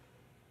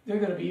 they're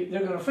going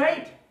to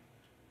faint.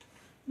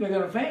 They're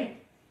going to faint.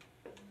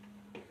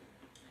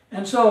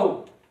 And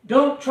so,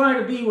 don't try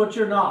to be what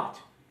you're not.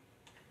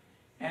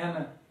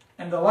 And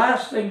the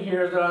last thing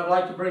here that I'd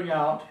like to bring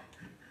out,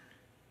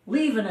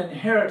 leave an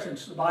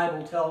inheritance, the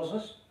Bible tells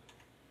us,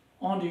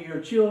 onto your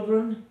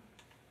children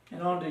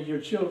and onto your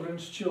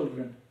children's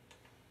children,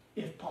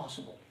 if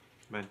possible.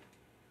 Amen.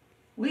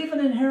 Leave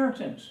an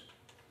inheritance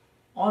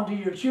onto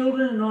your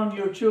children and onto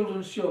your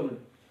children's children.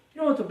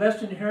 You know what the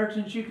best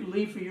inheritance you could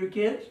leave for your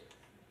kids?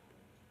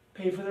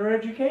 Pay for their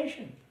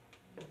education.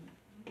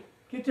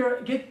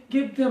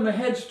 Give them a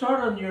head start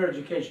on your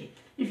education.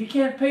 If you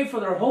can't pay for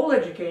their whole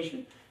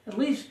education, at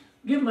least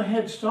give them a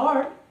head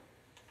start.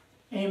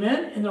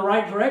 Amen? In the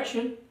right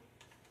direction.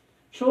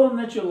 Show them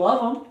that you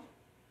love them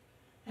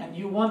and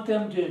you want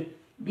them to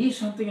be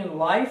something in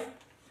life,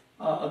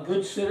 a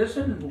good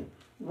citizen, and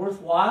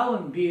worthwhile,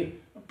 and be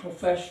a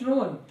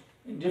professional and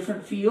in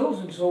different fields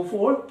and so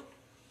forth.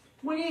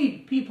 We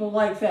need people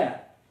like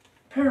that.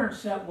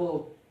 Parents that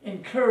will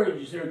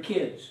encourage their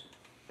kids.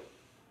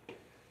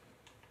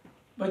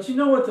 But you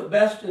know what the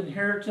best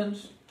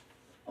inheritance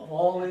of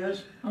all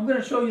is? I'm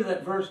going to show you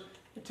that verse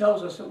that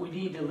tells us that we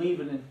need to leave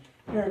an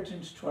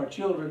inheritance to our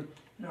children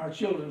and our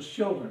children's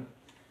children.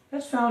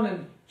 That's found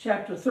in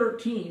chapter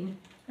 13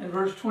 and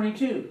verse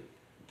 22.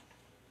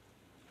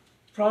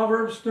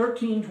 Proverbs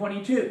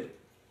 13:22.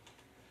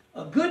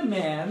 A good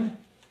man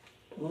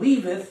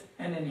leaveth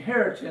an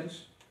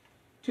inheritance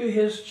to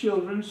his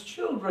children's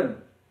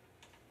children,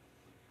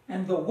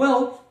 and the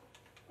wealth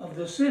of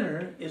the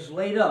sinner is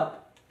laid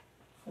up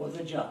for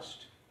the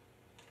just.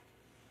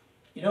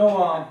 You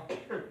know,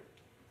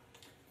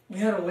 we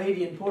had a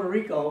lady in Puerto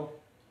Rico,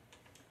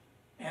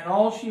 and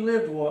all she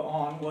lived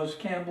on was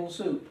Campbell's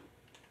soup.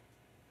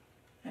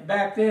 And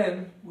back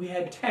then, we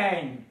had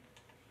Tang.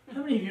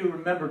 How many of you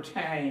remember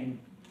Tang?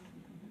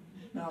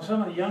 Now,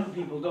 some of the young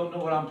people don't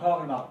know what I'm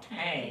talking about.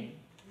 Tang.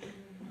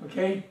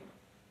 Okay?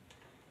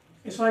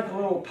 It's like a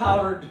little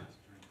powdered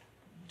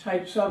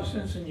type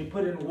substance, and you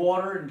put in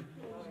water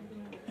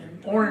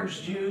and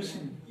orange juice.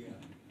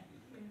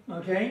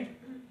 Okay?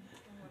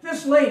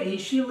 This lady,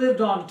 she lived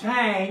on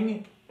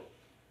Tang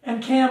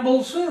and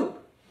Campbell's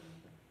soup.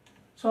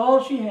 That's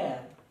all she had.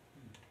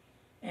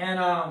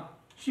 And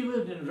she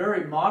lived in a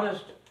very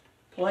modest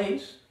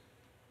place.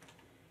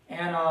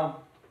 And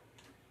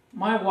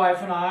my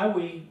wife and I,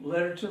 we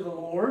led her to the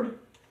Lord.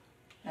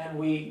 And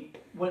we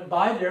went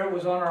by there. It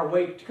was on our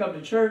way to come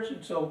to church.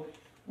 And so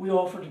we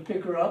offered to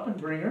pick her up and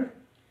bring her.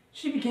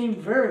 She became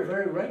very,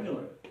 very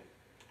regular.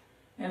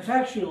 And in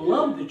fact, she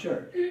loved the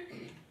church.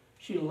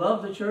 She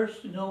loved the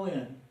church to no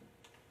end.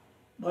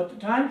 But the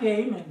time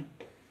came, and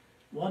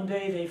one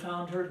day they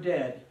found her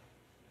dead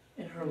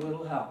in her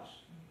little house.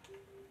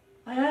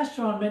 I asked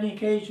her on many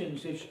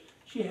occasions if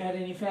she had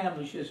any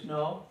family. She says,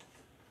 no,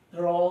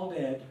 they're all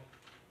dead.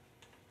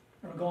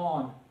 They're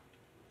gone.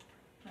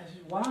 I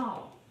said,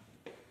 wow.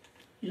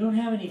 You don't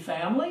have any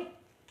family?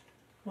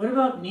 What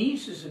about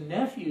nieces and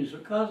nephews or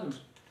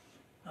cousins?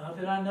 Not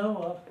that I know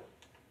of.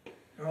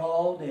 They're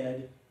all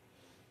dead.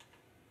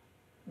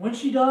 When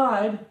she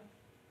died,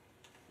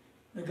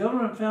 the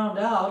government found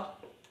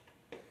out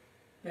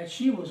that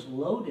she was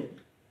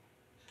loaded.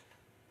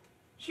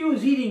 She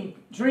was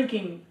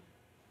drinking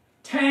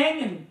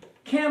Tang and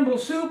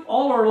Campbell's soup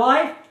all her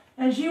life,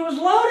 and she was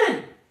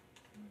loaded.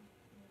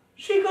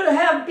 She could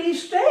have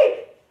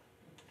beefsteak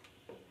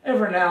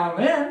every now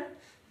and then.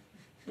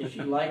 If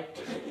she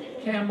liked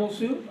Campbell's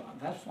soup,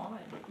 that's fine.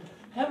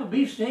 Have a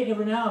beefsteak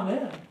every now and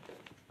then.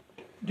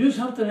 do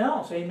something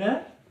else.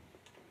 Amen?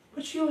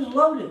 But she was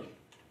loaded.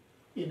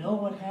 You know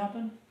what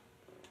happened?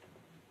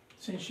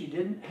 Since she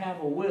didn't have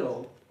a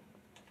will,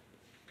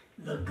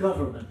 the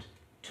government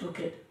took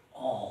it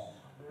all.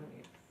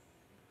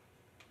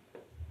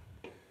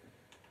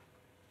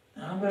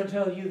 And I'm going to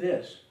tell you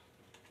this.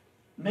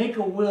 Make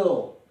a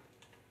will,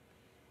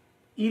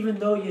 even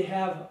though you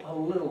have a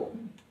little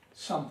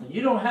something.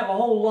 You don't have a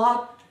whole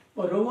lot,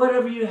 but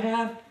whatever you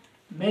have,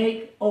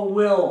 make a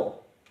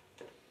will.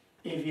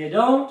 If you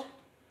don't,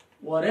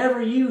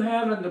 whatever you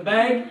have in the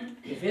bank,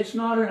 if it's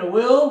not in a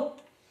will,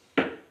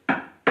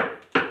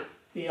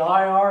 the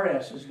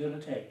IRS is going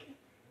to take it.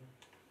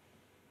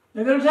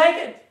 They're going to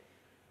take it.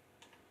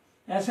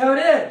 That's how it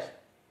is.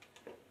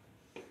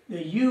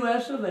 The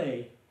U.S. of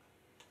A.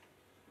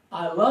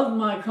 I love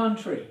my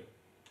country,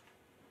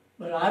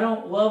 but I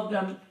don't love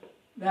them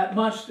that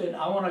much that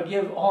I want to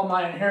give all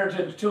my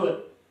inheritance to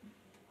it.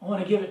 I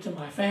want to give it to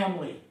my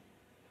family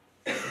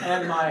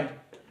and my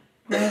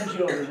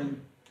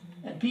grandchildren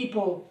and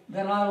people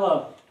that I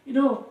love. You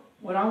know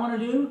what I want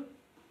to do?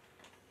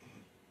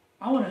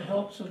 I want to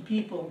help some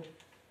people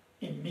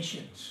in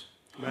missions.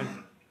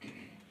 Amen.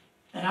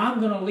 And I'm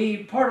going to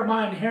leave part of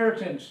my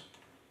inheritance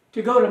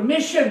to go to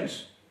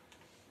missions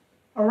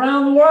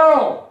around the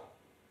world,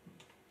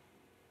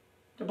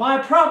 to buy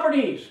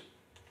properties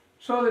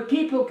so that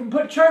people can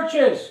put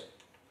churches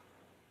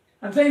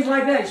and things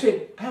like that. You say,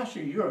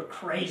 Pastor, you're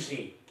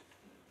crazy.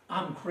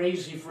 I'm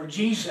crazy for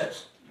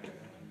Jesus.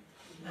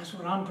 That's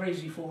what I'm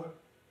crazy for.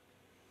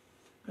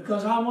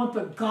 Because I want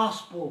the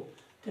gospel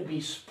to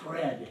be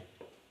spread.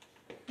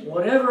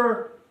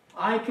 Whatever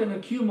I can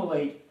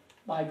accumulate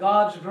by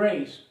God's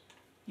grace,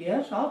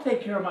 yes, I'll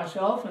take care of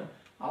myself, and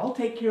I'll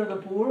take care of the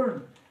poor,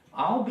 and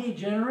I'll be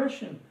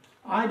generous, and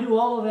I do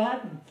all of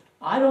that, and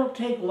I don't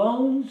take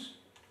loans.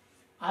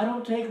 I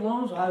don't take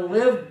loans. I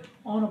live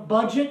on a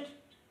budget.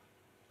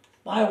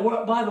 By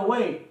the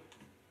way,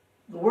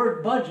 the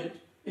word budget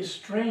is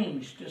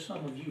strange to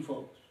some of you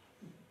folks.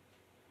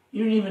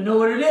 You don't even know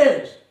what it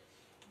is.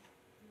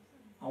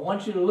 I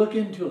want you to look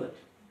into it.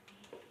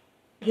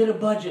 Get a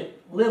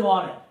budget. Live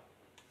on it.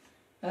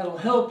 That'll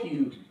help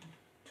you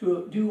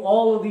to do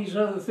all of these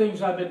other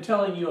things I've been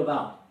telling you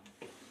about.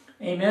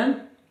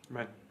 Amen?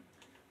 Amen.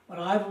 But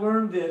I've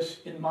learned this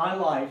in my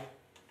life,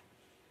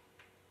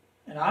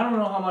 and I don't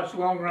know how much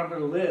longer I'm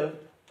going to live.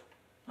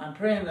 I'm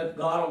praying that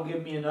God will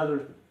give me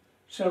another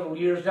several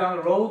years down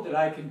the road that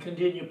I can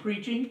continue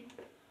preaching.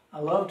 I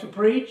love to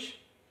preach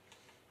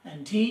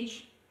and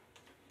teach,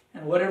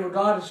 and whatever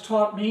God has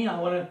taught me, I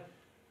want to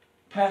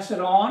pass it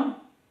on.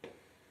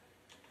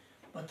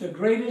 But the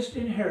greatest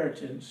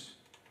inheritance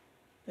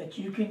that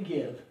you can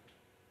give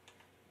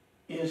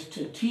is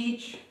to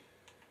teach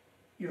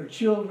your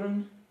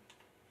children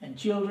and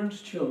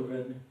children's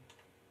children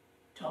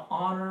to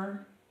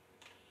honor,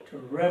 to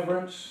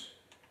reverence,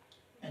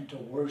 and to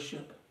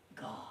worship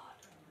God.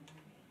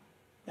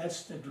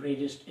 That's the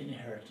greatest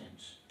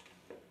inheritance.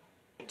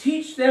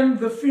 Teach them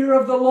the fear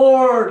of the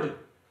Lord.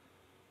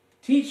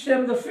 Teach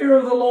them the fear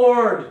of the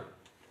Lord.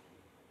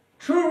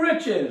 True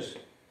riches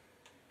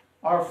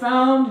are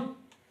found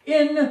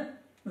in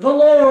the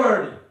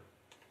Lord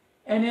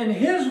and in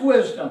His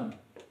wisdom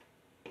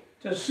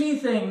to see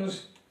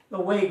things the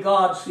way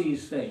God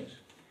sees things.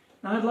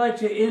 Now I'd like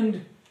to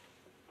end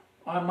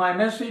on my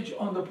message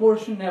on the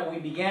portion that we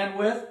began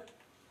with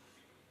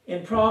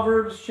in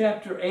Proverbs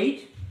chapter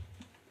 8,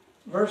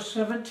 verse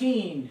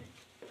 17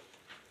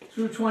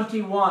 through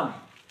 21.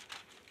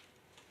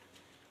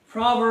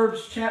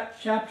 Proverbs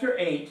chapter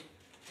 8,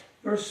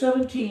 verse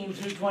 17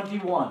 through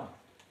 21.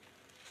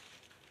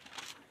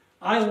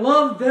 I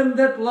love them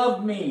that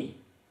love me,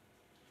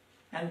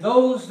 and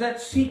those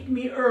that seek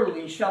me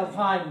early shall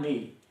find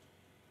me.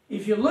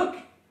 If you look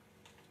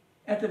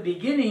at the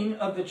beginning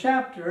of the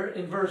chapter,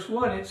 in verse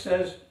 1, it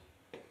says,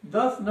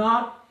 doth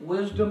not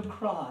wisdom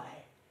cry?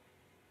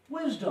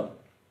 Wisdom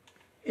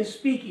is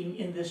speaking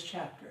in this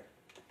chapter.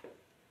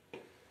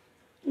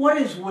 What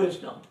is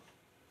wisdom?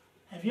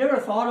 Have you ever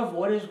thought of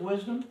what is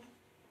wisdom?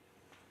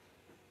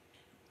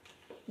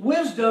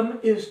 Wisdom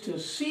is to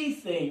see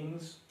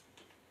things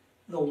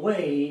the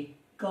way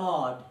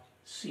God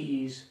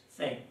sees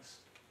things.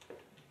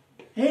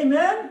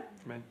 Amen?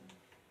 Amen.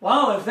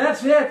 Wow, if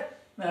that's it,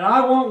 then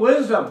I want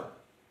wisdom.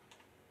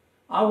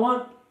 I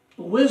want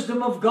the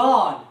wisdom of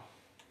God.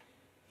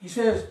 He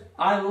says,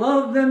 I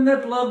love them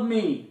that love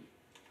me,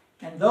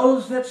 and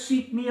those that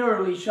seek me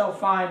early shall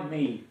find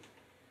me.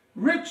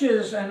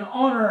 Riches and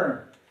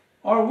honor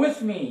are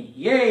with me,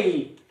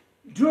 yea,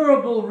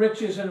 durable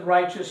riches and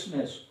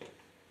righteousness.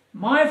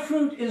 My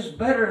fruit is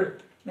better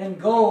than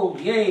gold,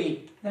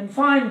 yea, than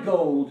fine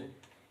gold,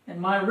 and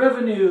my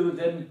revenue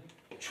than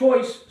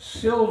choice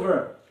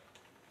silver.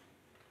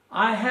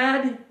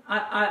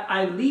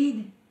 I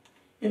lead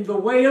in the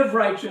way of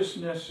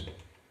righteousness,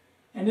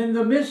 and in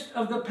the midst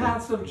of the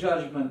paths of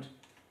judgment,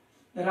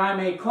 that I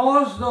may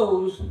cause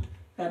those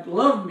that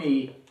love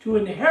me to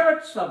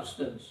inherit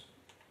substance,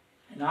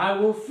 and I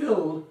will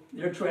fill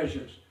their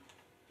treasures.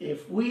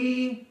 If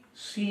we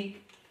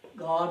seek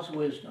God's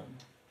wisdom,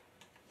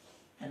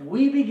 and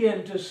we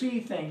begin to see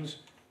things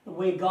the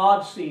way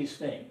God sees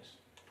things.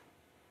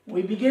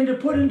 We begin to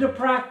put into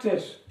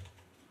practice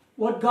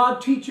what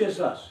God teaches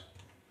us.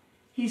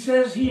 He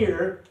says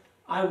here,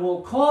 I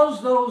will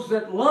cause those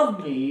that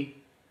love me,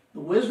 the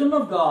wisdom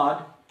of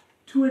God,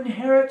 to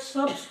inherit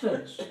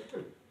substance.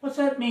 What's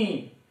that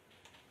mean?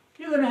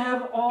 You're going to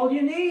have all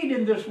you need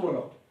in this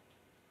world.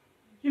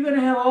 You're going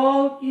to have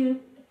all you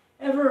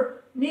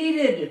ever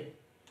needed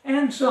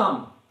and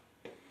some.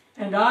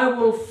 And I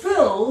will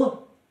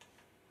fill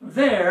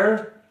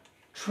their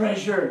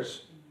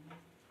treasures.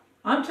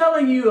 I'm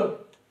telling you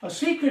a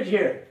secret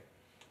here.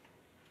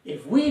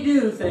 If we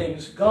do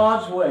things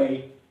God's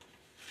way,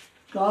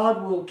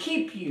 God will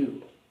keep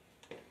you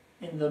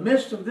in the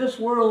midst of this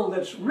world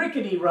that's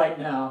rickety right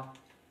now.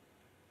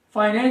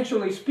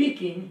 Financially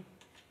speaking,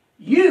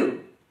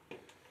 you,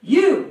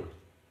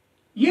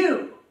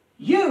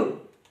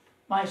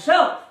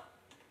 myself,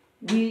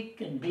 we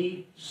can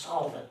be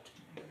solvent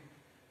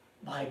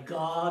by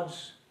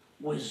God's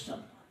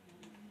wisdom.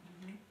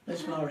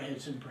 Let's bow our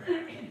heads in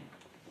prayer.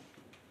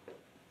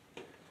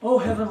 Oh,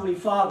 Heavenly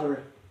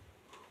Father,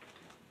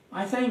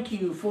 I thank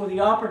you for the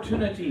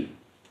opportunity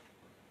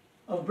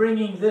of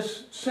bringing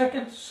this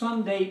second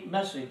Sunday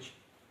message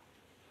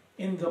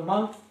in the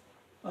month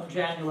of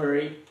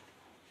January,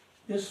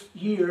 this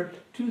year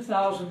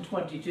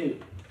 2022.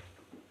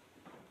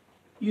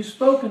 You've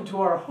spoken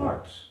to our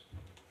hearts.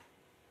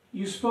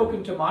 You've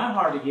spoken to my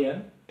heart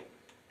again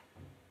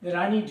that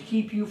I need to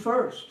keep you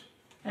first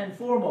and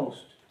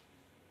foremost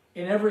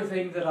in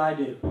everything that I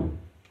do.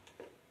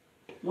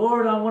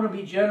 Lord, I want to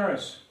be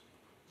generous.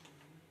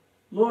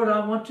 Lord,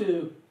 I want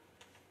to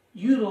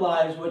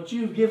utilize what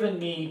you've given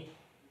me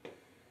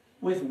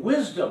with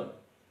wisdom.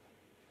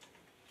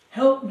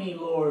 Help me,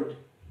 Lord,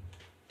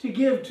 to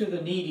give to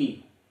the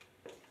needy.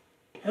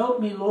 Help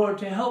me, Lord,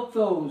 to help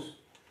those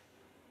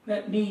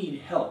that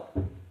need help.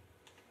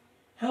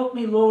 Help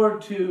me,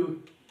 Lord,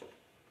 to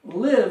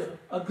live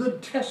a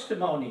good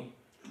testimony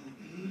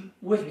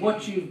with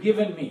what you've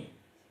given me.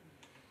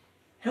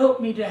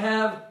 Help me to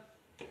have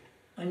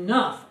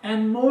enough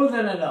and more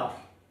than enough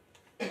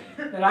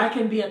that I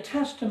can be a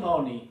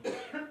testimony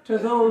to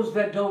those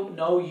that don't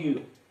know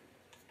you.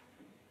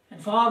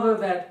 And Father,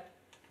 that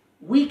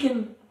we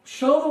can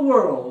show the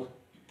world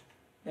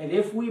that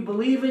if we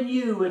believe in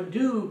you and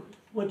do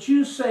what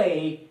you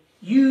say,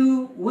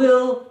 you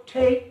will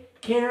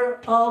take care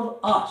of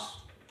us.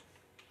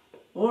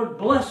 Lord,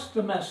 bless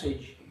the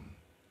message.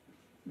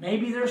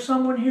 Maybe there's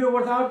someone here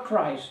without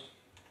Christ.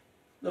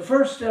 The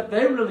first step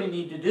they really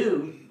need to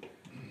do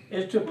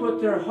is to put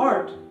their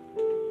heart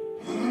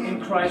in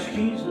Christ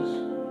Jesus.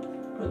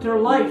 Put their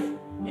life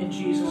in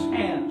Jesus'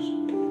 hands.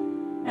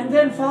 And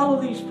then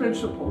follow these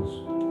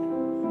principles.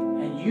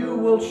 And you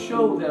will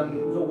show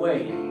them the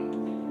way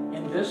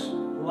in this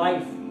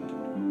life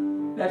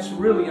that's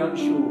really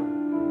unsure.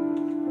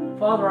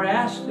 Father, I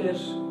ask this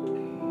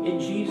in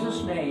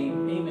Jesus'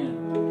 name,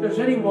 amen. If there's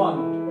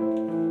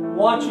anyone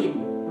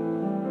watching,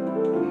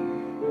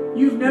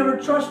 you've never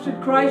trusted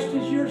Christ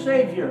as your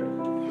Savior.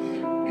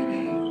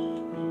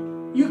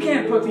 You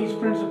can't put these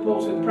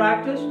principles in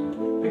practice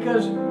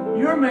because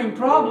your main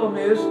problem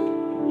is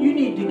you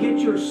need to get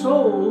your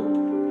soul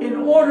in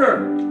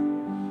order.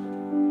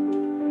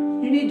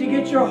 You need to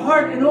get your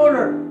heart in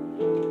order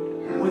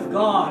with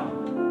God.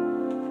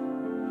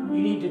 You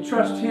need to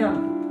trust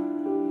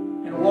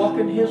Him and walk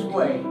in His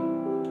way,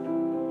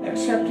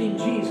 accepting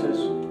Jesus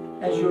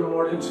as your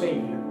Lord and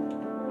Savior.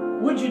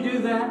 Would you do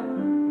that?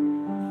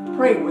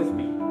 Pray with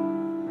me.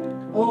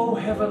 Oh,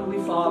 Heavenly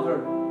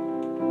Father,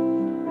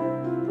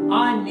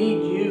 I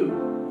need you.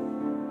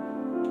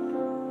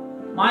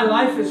 My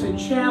life is in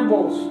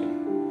shambles.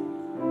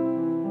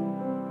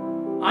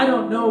 I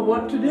don't know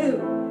what to do.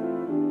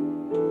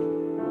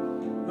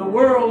 The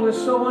world is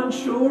so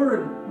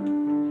unsure,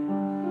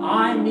 and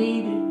I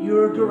need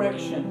your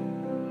direction.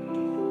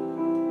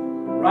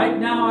 Right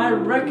now I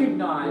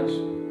recognize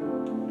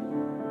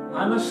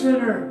I'm a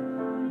sinner.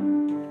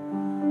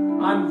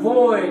 I'm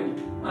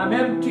void. I'm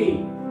empty.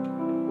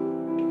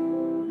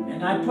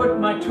 And I put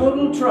my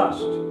total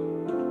trust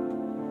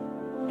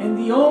in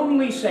the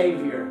only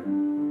Savior,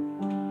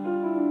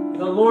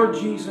 the Lord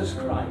Jesus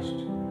Christ,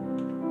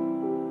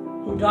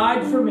 who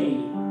died for me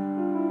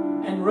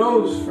and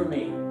rose for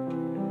me.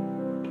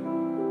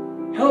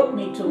 Help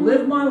me to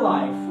live my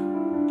life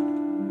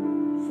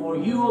for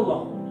you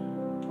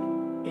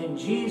alone. In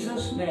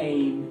Jesus'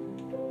 name,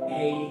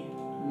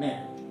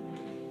 amen.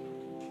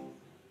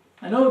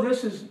 I know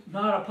this is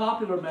not a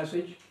popular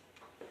message,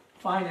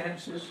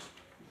 finances,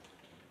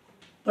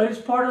 but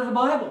it's part of the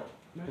Bible.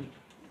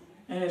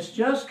 And it's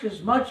just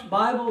as much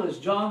Bible as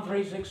John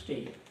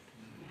 3:16.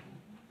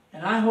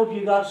 And I hope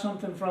you got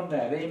something from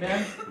that.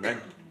 Amen?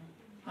 Amen.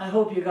 I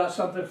hope you got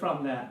something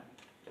from that.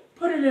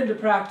 Put it into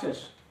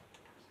practice.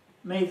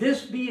 May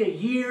this be a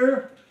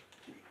year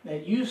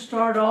that you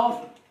start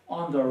off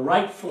on the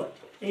right foot.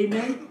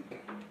 Amen?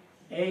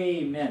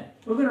 Amen.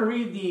 We're going to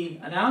read the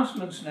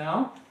announcements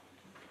now.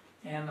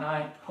 And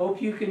I hope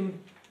you can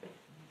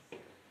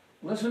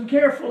listen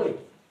carefully.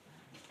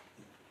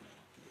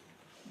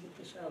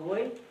 That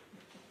way.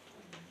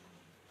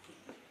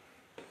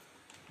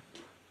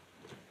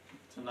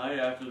 Tonight,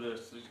 after the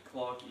 6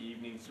 o'clock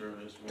evening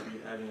service, we'll be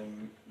having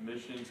a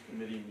missions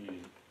committee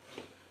meeting.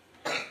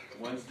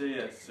 Wednesday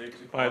at 6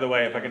 o'clock. By the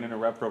way, if I can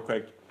interrupt real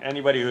quick,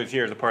 anybody who's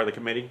here is a part of the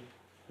committee.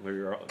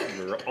 We're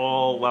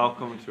all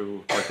welcome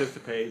to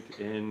participate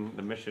in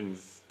the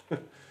missions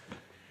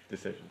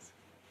decisions.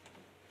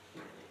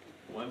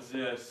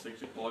 Wednesday at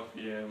 6 o'clock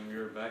p.m. we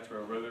are back to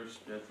our regular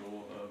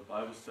schedule of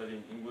Bible study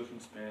in English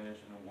and Spanish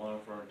and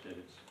Awana for our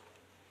kids.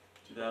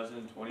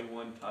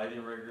 2021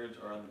 tithing records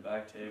are on the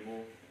back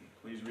table.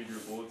 Please read your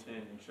bulletin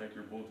and check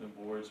your bulletin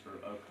boards for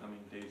upcoming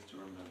dates to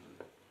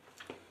remember.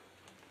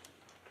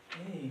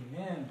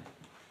 Amen.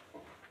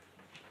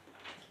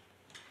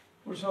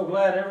 We're so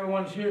glad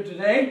everyone's here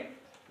today.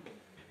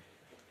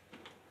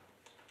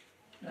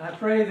 And I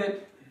pray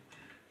that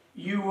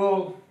you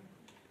will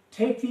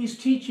take these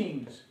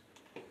teachings,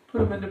 put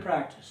them into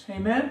practice.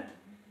 Amen.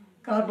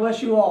 God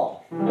bless you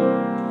all.